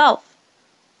within itself.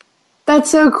 That's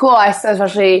so cool. I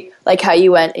especially like how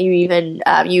you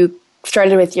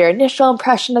started with your initial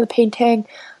impression of the painting,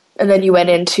 and then you went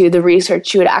into the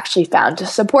research you had actually found to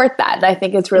support that. And I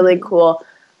think it's really cool.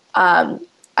 I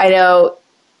know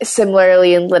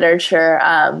similarly in literature,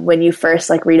 when you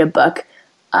first read a book,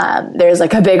 there's a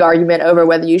big argument over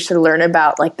whether you should learn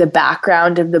about the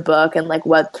background of the book and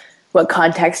what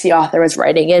context the author was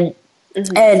writing in,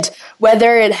 and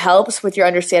whether it helps with your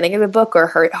understanding of the book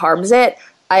or harms it.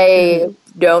 I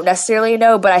don't necessarily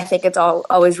know, but I think it's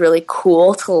always really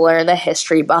cool to learn the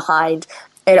history behind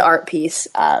an art piece,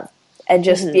 and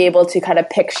just be able to kind of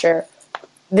picture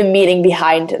the meaning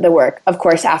behind the work, of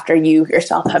course, after you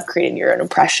yourself have created your own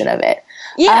impression of it.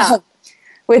 Yeah.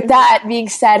 With that being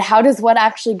said, how does one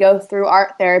actually go through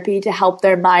art therapy to help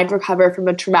their mind recover from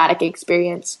a traumatic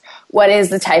experience? What is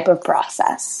the type of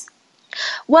process?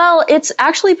 Well, it's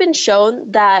actually been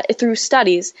shown that through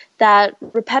studies that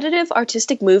repetitive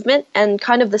artistic movement and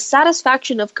kind of the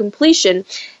satisfaction of completion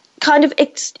kind of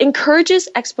encourages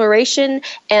exploration,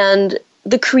 and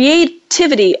the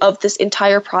creativity of this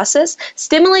entire process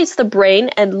stimulates the brain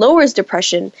and lowers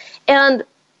depression. And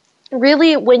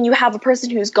really, when you have a person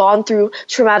who's gone through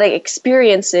traumatic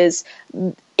experiences,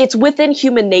 it's within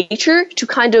human nature to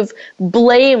kind of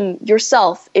blame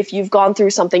yourself if you've gone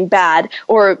through something bad,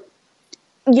 or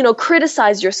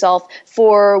criticize yourself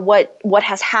for what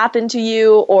has happened to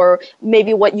you, or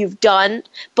maybe what you've done.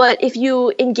 But if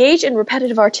you engage in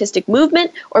repetitive artistic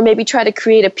movement, or maybe try to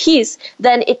create a piece,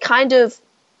 then it kind of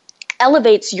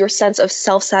elevates your sense of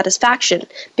self-satisfaction,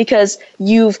 because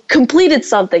you've completed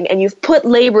something and you've put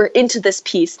labor into this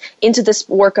piece, into this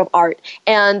work of art,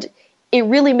 and it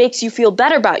really makes you feel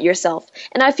better about yourself.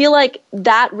 And I feel like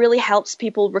that really helps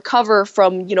people recover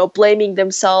from, blaming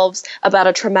themselves about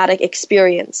a traumatic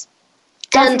experience.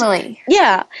 Definitely.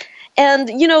 And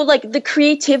the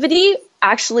creativity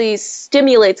actually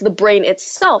stimulates the brain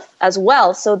itself as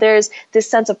well. So there's this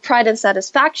sense of pride and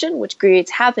satisfaction, which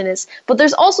creates happiness. But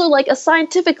there's also a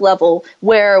scientific level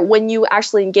where when you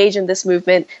actually engage in this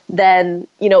movement, then,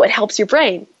 it helps your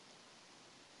brain.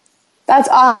 That's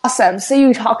awesome. So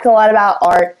you talked a lot about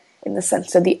art in the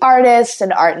sense of the artist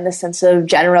and art in the sense of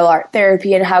general art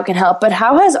therapy and how it can help. But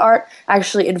how has art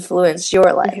actually influenced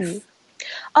your life?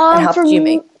 And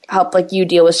helped you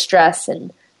deal with stress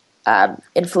and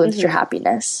influenced your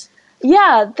happiness?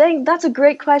 Yeah, that's a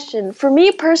great question. For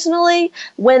me personally,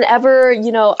 whenever,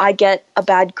 I get a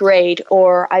bad grade,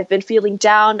 or I've been feeling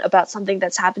down about something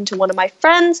that's happened to one of my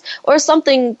friends or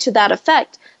something to that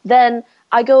effect, then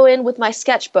I go in with my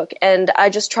sketchbook and I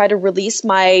just try to release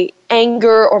my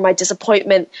anger or my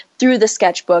disappointment through the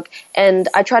sketchbook. And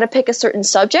I try to pick a certain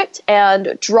subject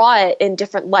and draw it in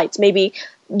different lights, maybe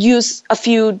use a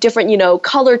few different,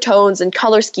 color tones and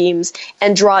color schemes,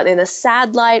 and draw it in a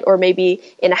sad light or maybe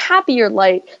in a happier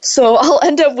light. So I'll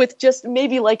end up with just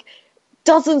maybe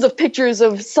dozens of pictures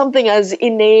of something as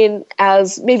inane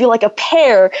as maybe a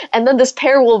pear, and then this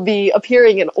pear will be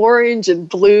appearing in orange and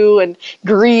blue and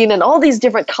green and all these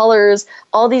different colors,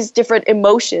 all these different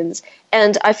emotions.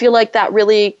 And I feel like that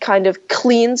really kind of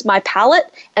cleans my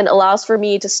palette and allows for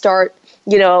me to start,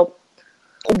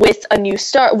 with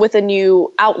a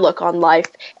new outlook on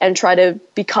life and try to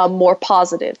become more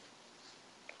positive.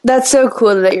 That's so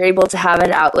cool that you're able to have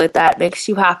an outlet that makes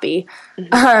you happy.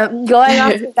 Going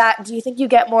off of that, do you think you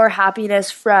get more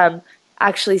happiness from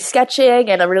actually sketching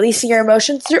and releasing your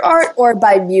emotions through art, or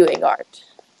by viewing art?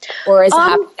 Or is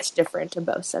happiness different in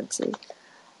both senses?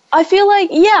 I feel like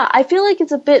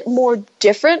it's a bit more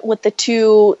different with the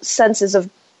two senses of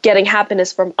getting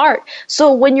happiness from art.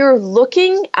 So when you're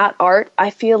looking at art, I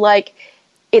feel like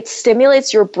it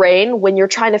stimulates your brain when you're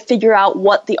trying to figure out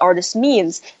what the artist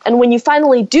means. And when you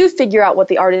finally do figure out what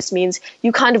the artist means,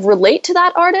 you kind of relate to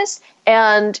that artist,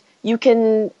 and you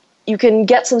can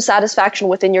get some satisfaction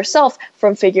within yourself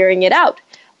from figuring it out.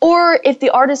 Or if the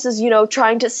artist is,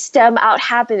 trying to stem out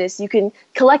happiness, you can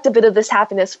collect a bit of this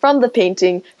happiness from the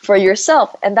painting for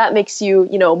yourself, and that makes you,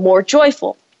 more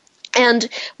joyful. And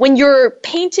when you're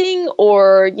painting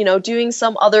or, doing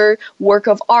some other work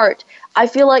of art, I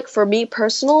feel like for me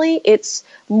personally, it's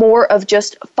more of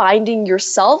just finding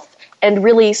yourself and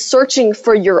really searching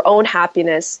for your own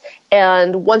happiness.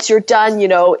 And once you're done,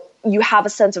 you have a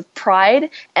sense of pride.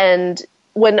 And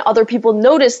when other people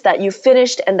notice that you've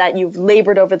finished and that you've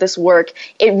labored over this work,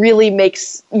 it really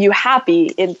makes you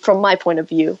happy from my point of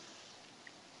view.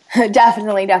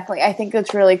 Definitely. I think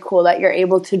it's really cool that you're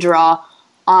able to draw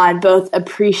on both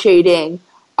appreciating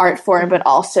art form, but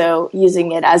also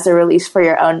using it as a release for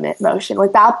your own emotion.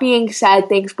 With that being said,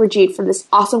 thanks, Brigitte, for this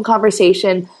awesome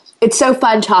conversation. It's so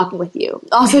fun talking with you.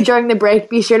 Also, during the break,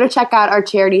 be sure to check out our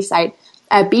charity site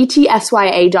at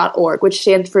btsya.org, which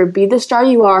stands for Be the Star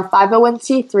You Are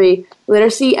 501c3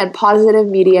 Literacy and Positive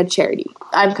Media Charity.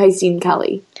 I'm Caiseen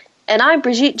Kelly. And I'm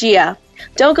Brigitte Gia.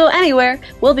 Don't go anywhere.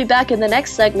 We'll be back in the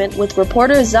next segment with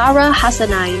reporter Zahra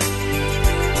Hasanaian.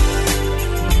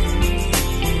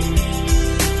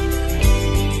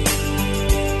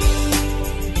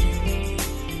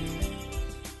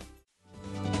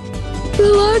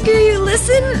 The longer you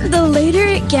listen, the later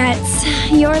it gets.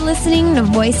 You're listening to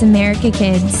Voice America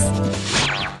Kids.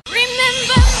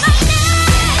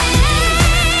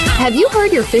 Have you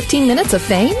heard your 15 minutes of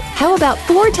fame? How about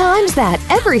 4 times that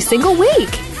every single week?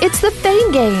 It's the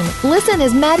Fame Game. Listen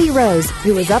as Maddie Rose,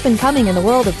 who is up and coming in the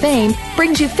world of fame,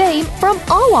 brings you fame from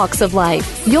all walks of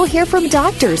life. You'll hear from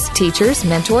doctors, teachers,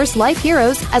 mentors, life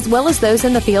heroes, as well as those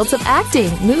in the fields of acting,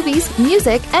 movies,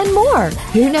 music, and more.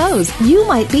 Who knows? You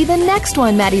might be the next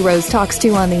one Maddie Rose talks to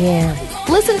on the air.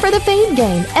 Listen for the Fame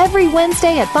Game every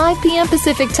Wednesday at 5 p.m.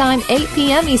 Pacific Time, 8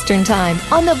 p.m. Eastern Time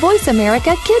on the Voice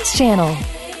America Kids channel.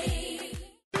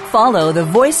 Follow the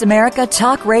Voice America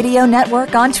Talk Radio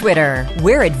Network on Twitter.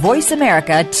 We're at Voice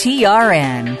America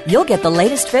TRN. You'll get the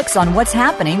latest fix on what's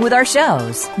happening with our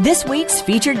shows, this week's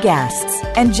featured guests,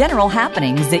 and general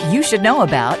happenings that you should know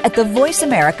about at the Voice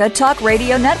America Talk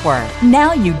Radio Network.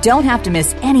 Now you don't have to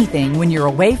miss anything when you're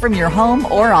away from your home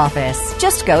or office.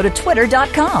 Just go to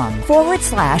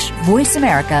twitter.com/Voice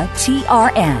America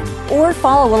TRN or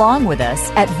follow along with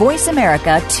us at Voice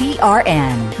America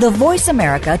TRN, the Voice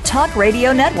America Talk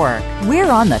Radio Network.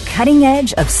 We're on the cutting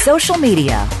edge of social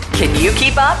media. Can you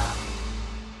keep up?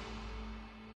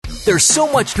 There's so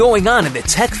much going on in the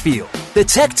tech field. The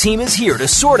tech team is here to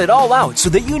sort it all out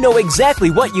so that you know exactly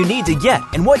what you need to get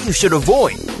and what you should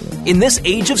avoid. In this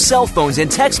age of cell phones and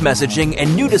text messaging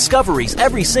and new discoveries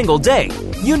every single day,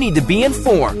 you need to be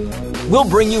informed. We'll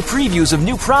bring you previews of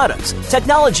new products,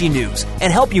 technology news,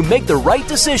 and help you make the right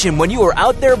decision when you are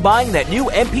out there buying that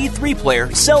new MP3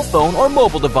 player, cell phone, or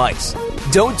mobile device.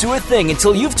 Don't do a thing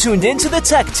until you've tuned in to the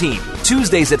Tech Team,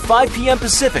 Tuesdays at 5 p.m.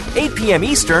 Pacific, 8 p.m.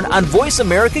 Eastern on Voice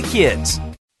America Kids.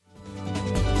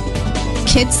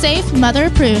 Kids safe, mother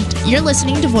approved. You're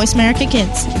listening to Voice America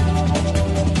Kids.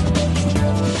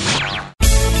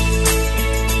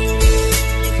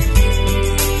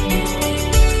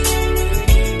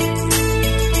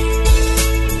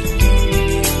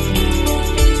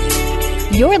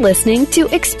 You're listening to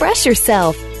Express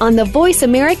Yourself on the Voice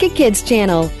America Kids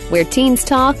channel, where teens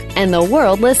talk and the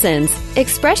world listens.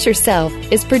 Express Yourself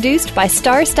is produced by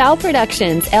Star Style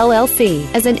Productions, LLC,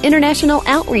 as an international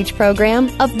outreach program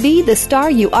of Be the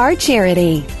Star You Are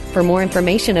charity. For more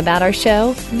information about our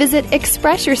show, visit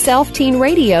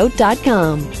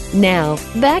ExpressYourselfTeenRadio.com. Now,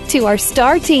 back to our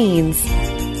Star Teens.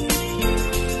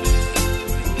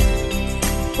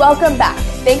 Welcome back.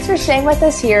 Thanks for staying with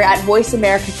us here at Voice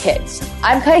America Kids.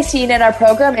 I'm Caiseen, and our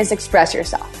program is Express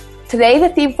Yourself. Today, the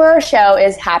theme for our show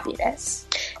is happiness.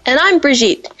 And I'm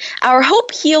Brigitte. Our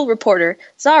Hope Heal reporter,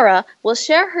 Zahra, will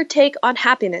share her take on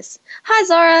happiness. Hi,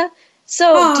 Zahra.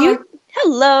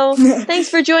 Hello. Thanks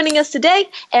for joining us today.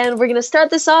 And we're going to start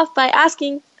this off by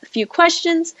asking a few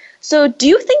questions. So, do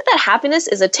you think that happiness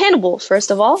is attainable,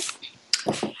 first of all?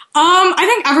 I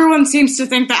think everyone seems to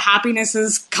think that happiness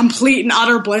is complete and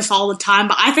utter bliss all the time,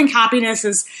 but I think happiness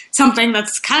is something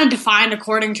that's kind of defined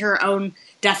according to your own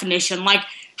definition. Like,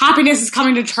 happiness is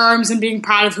coming to terms and being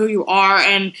proud of who you are,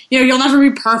 and, you'll never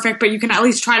be perfect, but you can at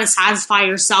least try to satisfy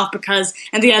yourself, because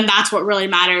in the end, that's what really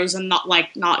matters, and not what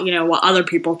other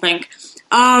people think.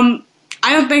 I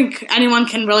don't think anyone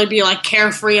can really be,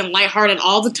 carefree and lighthearted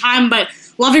all the time, but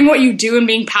loving what you do and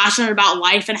being passionate about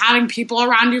life and having people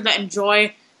around you that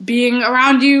enjoy being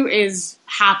around you is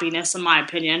happiness, in my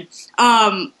opinion.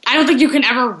 I don't think you can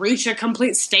ever reach a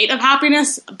complete state of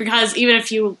happiness, because even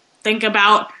if you think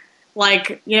about,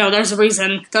 there's a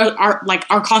reason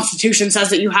our Constitution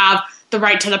says that you have the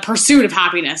right to the pursuit of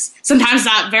happiness. Sometimes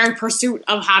that very pursuit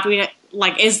of happiness,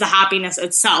 is the happiness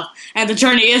itself. And the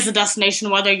journey is the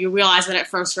destination, whether you realize it at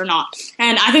first or not.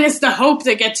 And I think it's the hope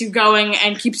that gets you going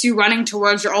and keeps you running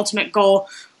towards your ultimate goal,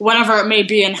 whatever it may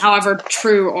be and however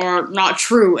true or not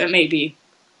true it may be.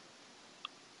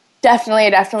 I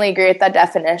definitely agree with that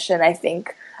definition. I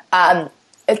think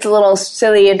it's a little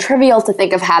silly and trivial to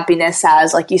think of happiness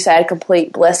as, like you said,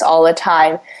 complete bliss all the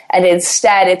time. And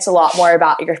instead, it's a lot more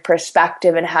about your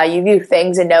perspective and how you view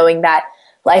things, and knowing that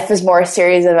life is more a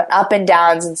series of up and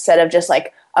downs instead of just a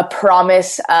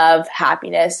promise of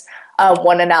happiness.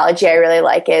 One analogy I really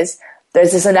like is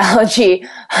there's this analogy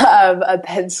of a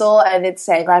pencil, and it's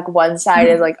saying like one side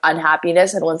is like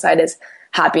unhappiness and one side is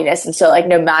happiness. And so like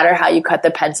no matter how you cut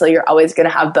the pencil, you're always going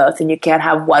to have both, and you can't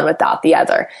have one without the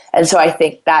other. And so I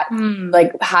think that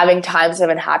like having times of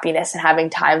unhappiness and having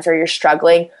times where you're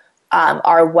struggling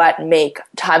are what make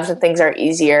times when things are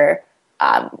easier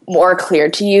more clear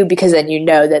to you, because then you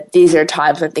know that these are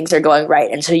times when things are going right.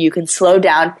 And so you can slow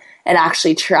down and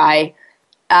actually try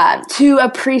to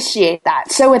appreciate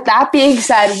that. So with that being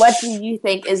said, what do you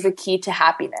think is the key to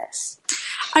happiness?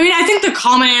 I mean, I think the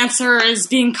common answer is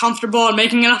being comfortable and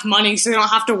making enough money so you don't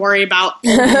have to worry about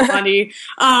money.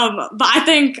 But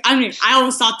I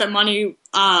always thought that money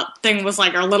thing was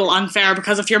like a little unfair,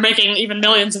 because if you're making even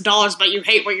millions of dollars but you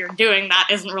hate what you're doing, that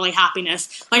isn't really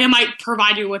happiness. Like, it might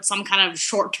provide you with some kind of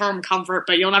short-term comfort,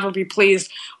 but you'll never be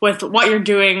pleased with what you're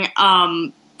doing.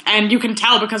 And you can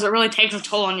tell because it really takes a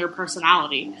toll on your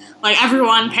personality. Like,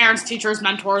 everyone, parents, teachers,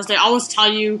 mentors, they always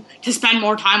tell you to spend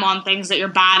more time on things that you're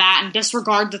bad at and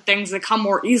disregard the things that come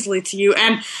more easily to you.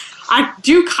 And I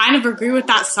do kind of agree with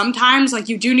that sometimes. Like,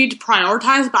 you do need to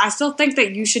prioritize, but I still think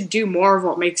that you should do more of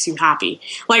what makes you happy.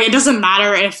 Like, it doesn't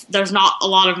matter if there's not a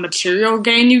lot of material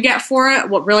gain you get for it.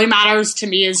 What really matters to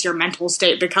me is your mental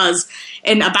state, because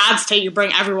in a bad state, you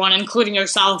bring everyone, including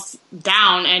yourself,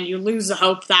 down, and you lose the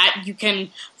hope that you can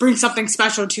bring something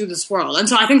special to this world. And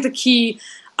so I think the key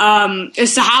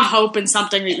is to have hope in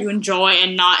something that you enjoy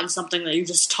and not in something that you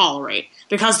just tolerate.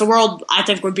 Because the world, I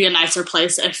think, would be a nicer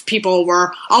place if people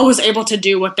were always able to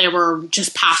do what they were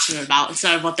just passionate about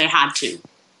instead of what they had to.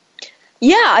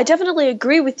 Yeah, I definitely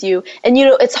agree with you. And, you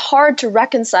know, it's hard to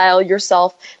reconcile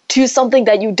yourself to something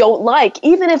that you don't like,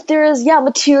 even if there is,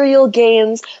 material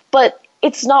gains, but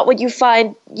it's not what you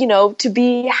find, to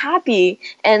be happy.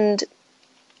 And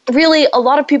really, a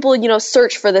lot of people,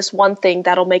 search for this one thing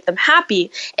that'll make them happy.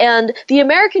 And the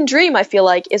American dream, I feel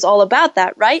like, is all about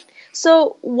that, right?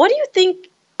 So what do you think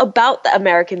about the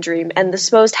American dream and the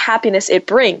supposed happiness it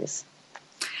brings?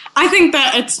 I think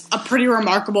that it's a pretty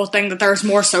remarkable thing that there's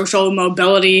more social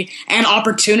mobility and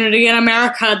opportunity in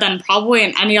America than probably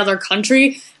in any other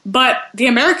country. But the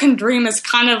American dream is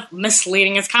kind of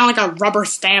misleading. It's kind of like a rubber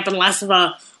stamp and less of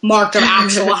a mark of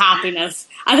actual happiness.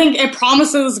 I think it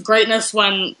promises greatness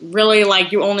when really,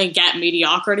 like, you only get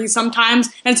mediocrity sometimes.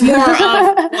 And it's more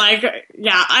of, like,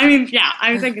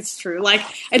 I think it's true. Like,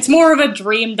 it's more of a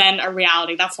dream than a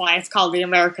reality. That's why it's called the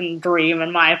American dream,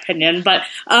 in my opinion. But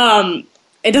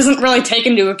it doesn't really take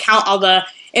into account all the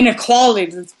inequality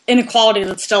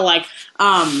that's still, like,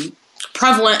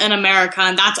 prevalent in America,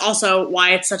 and that's also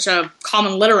why it's such a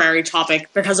common literary topic,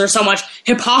 because there's so much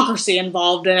hypocrisy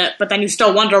involved in it, but then you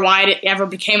still wonder why it ever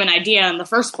became an idea in the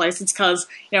first place. It's because,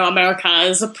 America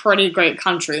is a pretty great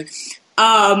country.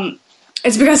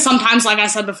 It's because sometimes, like I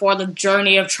said before, the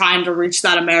journey of trying to reach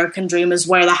that American dream is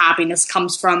where the happiness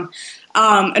comes from.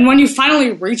 And when you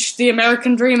finally reach the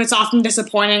American dream, it's often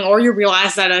disappointing, or you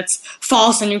realize that it's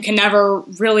false and you can never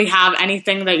really have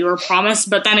anything that you were promised.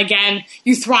 But then again,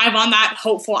 you thrive on that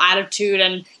hopeful attitude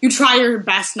and you try your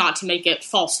best not to make it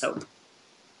false hope.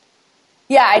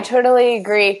 Yeah, I totally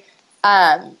agree.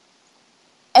 And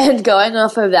going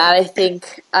off of that, I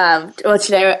think,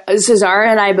 today, Zahra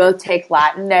and I both take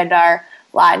Latin, and our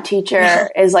Latin teacher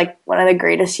is like one of the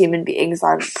greatest human beings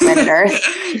on planet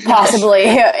Earth, possibly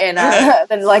in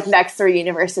the like next 3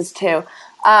 universes too.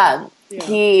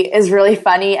 He is really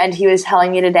funny, and he was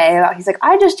telling me today about, he's like,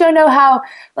 I just don't know how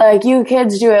like you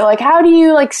kids do it. Like, how do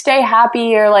you like stay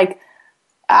happy, or like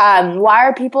why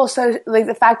are people so, like,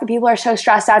 the fact that people are so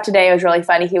stressed out today was really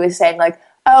funny. He was saying like,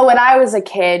 oh, when I was a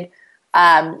kid,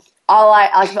 the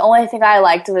only thing I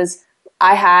liked was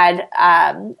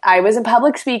I was in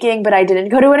public speaking, but I didn't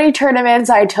go to any tournaments.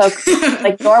 I took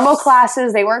like normal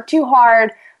classes. They weren't too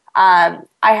hard. I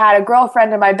had a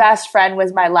girlfriend, and my best friend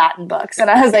was my Latin books. And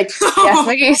I was like, yes,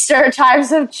 Magister, times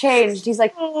have changed. He's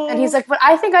like, but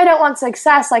I think I don't want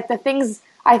success. Like, the things,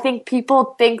 I think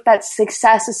people think that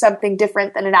success is something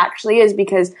different than it actually is,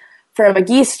 because for a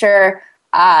Magister,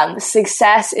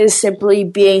 success is simply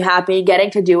being happy, getting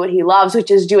to do what he loves,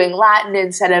 which is doing Latin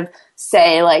instead of,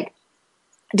 say, like,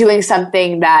 doing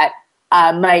something that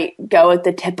might go with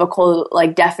the typical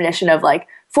like definition of like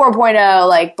 4.0,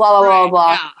 like blah, blah, blah,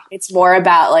 blah. Yeah. It's more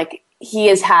about like he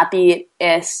is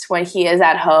happiest when he is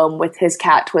at home with his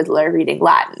cat Twiddler reading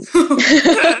Latin.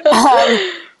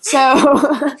 So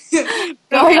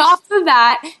going off of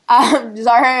that,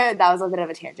 Zahra, that was a bit of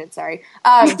a tangent, sorry.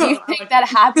 Do you think that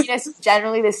happiness is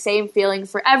generally the same feeling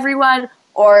for everyone?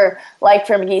 Or like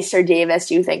for Magister Davis,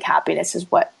 do you think happiness is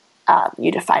what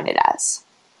you define it as?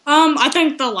 I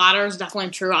think the latter is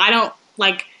definitely true. I don't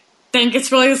think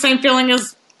it's really the same feeling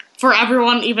as for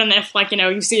everyone, even if, like, you know,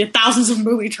 you see thousands of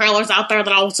movie trailers out there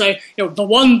that all say, you know, the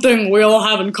one thing we all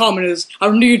have in common is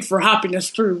our need for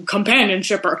happiness through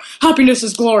companionship, or happiness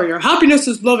is glory, or happiness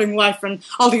is loving life, and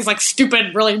all these, like,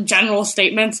 stupid, really general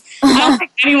statements. I don't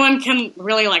think anyone can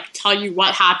really, like, tell you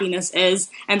what happiness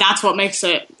is, and that's what makes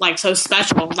it, like, so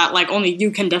special, that, like, only you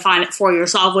can define it for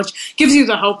yourself, which gives you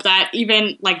the hope that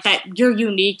even, like, that you're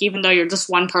unique, even though you're just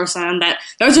one person, and that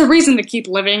there's a reason to keep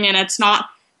living, and it's not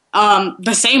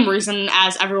the same reason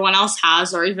as everyone else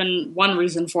has, or even one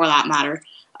reason for that matter.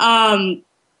 And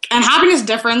happiness is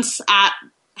different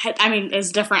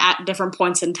at different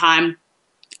points in time.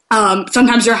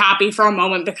 Sometimes you're happy for a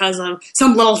moment because of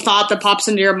some little thought that pops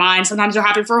into your mind. Sometimes you're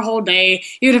happy for a whole day,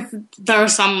 even if there are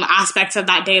some aspects of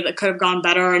that day that could have gone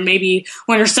better. And maybe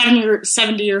when you're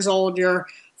 70 years old, you're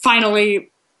finally,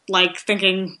 like,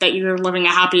 thinking that you're living a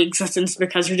happy existence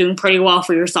because you're doing pretty well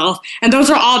for yourself. And those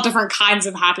are all different kinds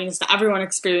of happiness that everyone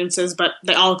experiences, but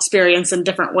they all experience in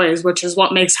different ways, which is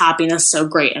what makes happiness so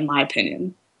great, in my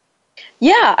opinion.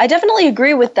 Yeah, I definitely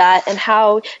agree with that, and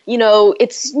how, you know,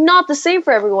 it's not the same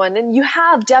for everyone. And you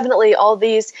have definitely all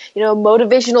these, you know,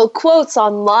 motivational quotes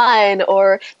online,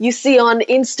 or you see on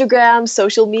Instagram,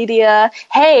 social media,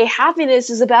 hey,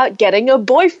 happiness is about getting a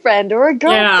boyfriend or a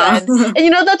girlfriend. Yeah. And, you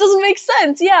know, that doesn't make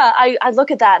sense. Yeah, I look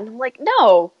at that and I'm like,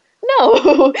 no,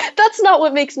 that's not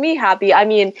what makes me happy. I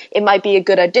mean, it might be a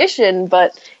good addition,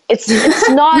 but it's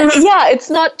not, it's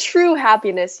not true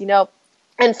happiness, you know.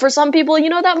 And for some people, you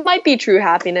know, that might be true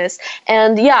happiness.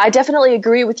 And yeah, I definitely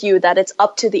agree with you that it's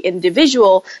up to the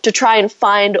individual to try and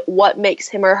find what makes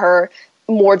him or her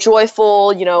more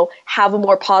joyful, you know, have a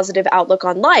more positive outlook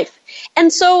on life.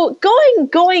 And so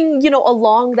going, you know,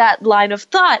 along that line of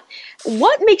thought,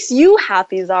 what makes you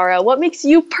happy, Zahra? What makes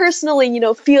you personally, you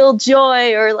know, feel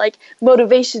joy or like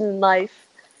motivation in life?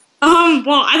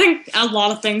 Well, I think a lot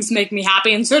of things make me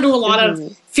happy, and so do a lot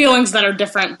of feelings that are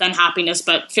different than happiness,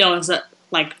 but feelings that,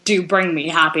 like, do bring me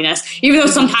happiness. Even though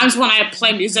sometimes when I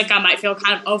play music, I might feel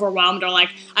kind of overwhelmed, or like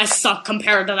I suck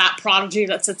compared to that prodigy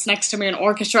that sits next to me in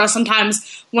orchestra.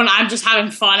 Sometimes when I'm just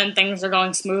having fun and things are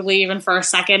going smoothly, even for a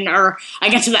second, or I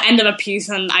get to the end of a piece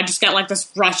and I just get like this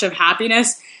rush of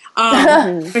happiness.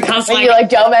 Because and like, you like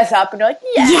don't mess up and you're like,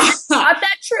 yes, got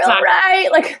that trill right.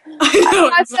 Like,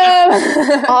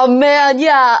 awesome. Oh man,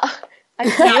 yeah. I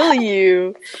feel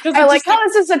you. I like how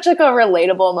this is such like a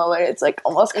relatable moment. It's like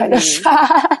almost kind of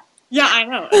sad. Yeah, I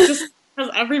know. It's just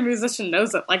because every musician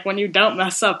knows it. Like when you don't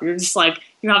mess up, you're just like,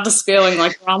 you have this feeling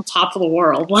like you're on top of the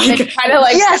world. Like it's kind of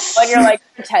like when you're like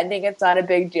pretending it's not a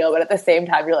big deal, but at the same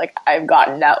time you're like, I've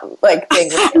gotten that like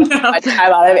thing one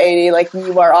time out of 80. Like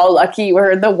you are all lucky you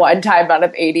were the one time out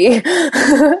of 80. Yeah, and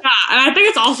I think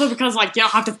it's also because like you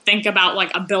don't have to think about like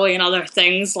a billion other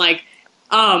things. Like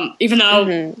even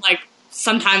though like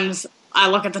sometimes I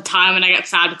look at the time and I get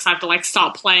sad because I have to like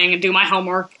stop playing and do my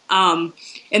homework.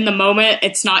 In the moment,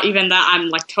 it's not even that I'm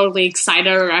like totally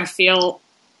excited or I feel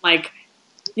like,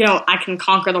 you know, I can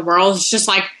conquer the world. It's just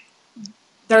like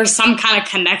there's some kind of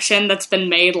connection that's been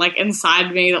made like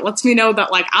inside me that lets me know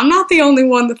that like I'm not the only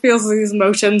one that feels these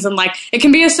emotions, and like it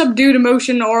can be a subdued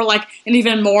emotion or like an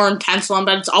even more intense one,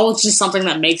 but it's always just something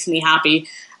that makes me happy.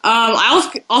 I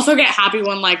also get happy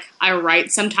when like I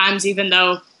write sometimes, even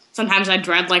though sometimes I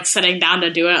dread like sitting down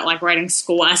to do it, like writing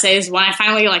school essays. When I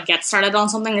finally like get started on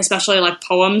something, especially like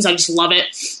poems, I just love it.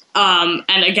 And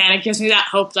again, it gives me that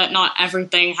hope that not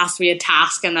everything has to be a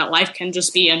task and that life can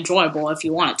just be enjoyable if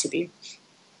you want it to be.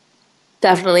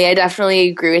 Definitely. I definitely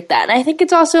agree with that. And I think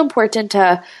it's also important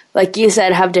to, like you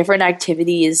said, have different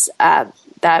activities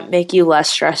that make you less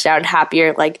stressed out and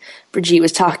happier. Like Brigitte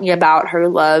was talking about her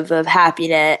love of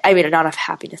happiness. I mean, not of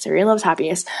happiness. Everyone loves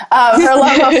happiness. Her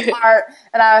love of art.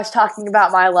 And I was talking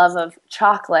about my love of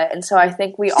chocolate. And so I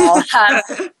think we all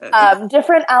have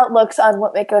different outlooks on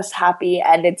what makes us happy.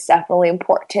 And it's definitely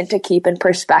important to keep in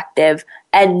perspective.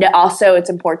 And also it's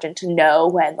important to know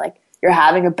when like you're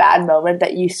having a bad moment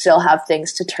that you still have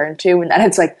things to turn to, and that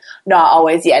it's like not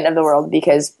always the end of the world,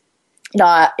 because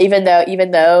even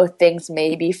though things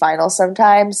may be final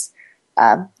sometimes,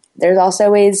 there's also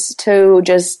ways to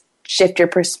just shift your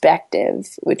perspective,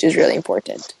 which is really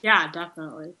important. Yeah,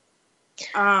 definitely.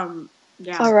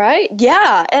 Yeah. All right.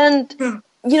 Yeah. And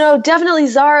Definitely,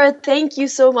 Zahra, thank you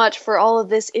so much for all of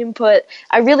this input.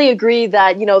 I really agree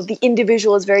that, the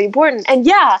individual is very important. And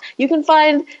yeah, you can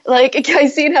find, like,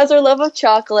 Caiseen has her love of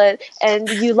chocolate, and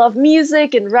you love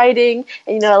music and writing,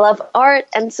 and, I love art.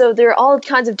 And so there are all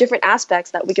kinds of different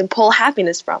aspects that we can pull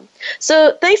happiness from.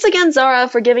 So thanks again, Zahra,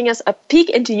 for giving us a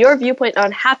peek into your viewpoint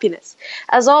on happiness.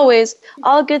 As always,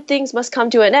 all good things must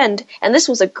come to an end, and this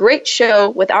was a great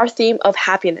show with our theme of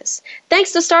happiness.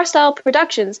 Thanks to Star Style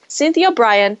Productions, Cynthia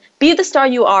Brian, Be the Star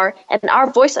You Are, and our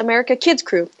Voice America Kids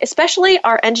crew, especially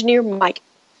our engineer Mike.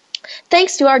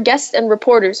 Thanks to our guests and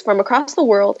reporters from across the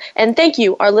world, and thank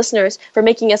you, our listeners, for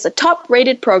making us a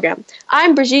top-rated program.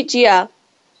 I'm Brigitte.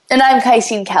 And I'm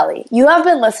Caiseen Kelly. You have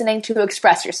been listening to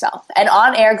Express Yourself, an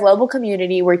on-air global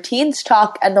community where teens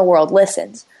talk and the world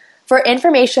listens. For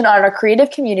information on our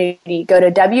creative community, go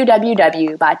to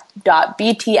www.btsya.org.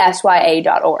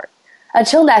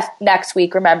 Until next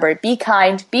week, remember, be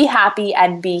kind, be happy,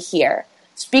 and be here.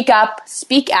 Speak up,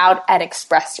 speak out, and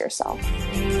express yourself.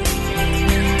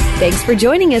 Thanks for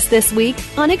joining us this week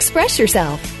on Express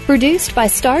Yourself, produced by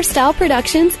Star Style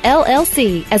Productions,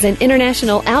 LLC, as an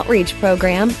international outreach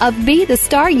program of Be the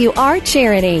Star You Are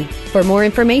charity. For more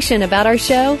information about our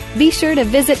show, be sure to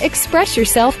visit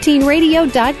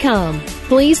ExpressYourselfTeenRadio.com.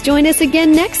 Please join us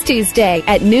again next Tuesday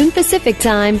at noon Pacific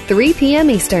Time, 3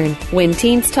 p.m. Eastern, when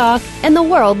teens talk and the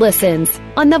world listens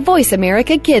on the Voice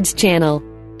America Kids channel.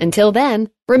 Until then,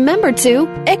 remember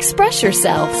to express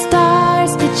yourself.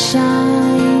 Stars could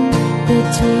shine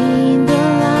between the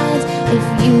lines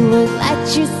if you would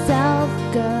let yourself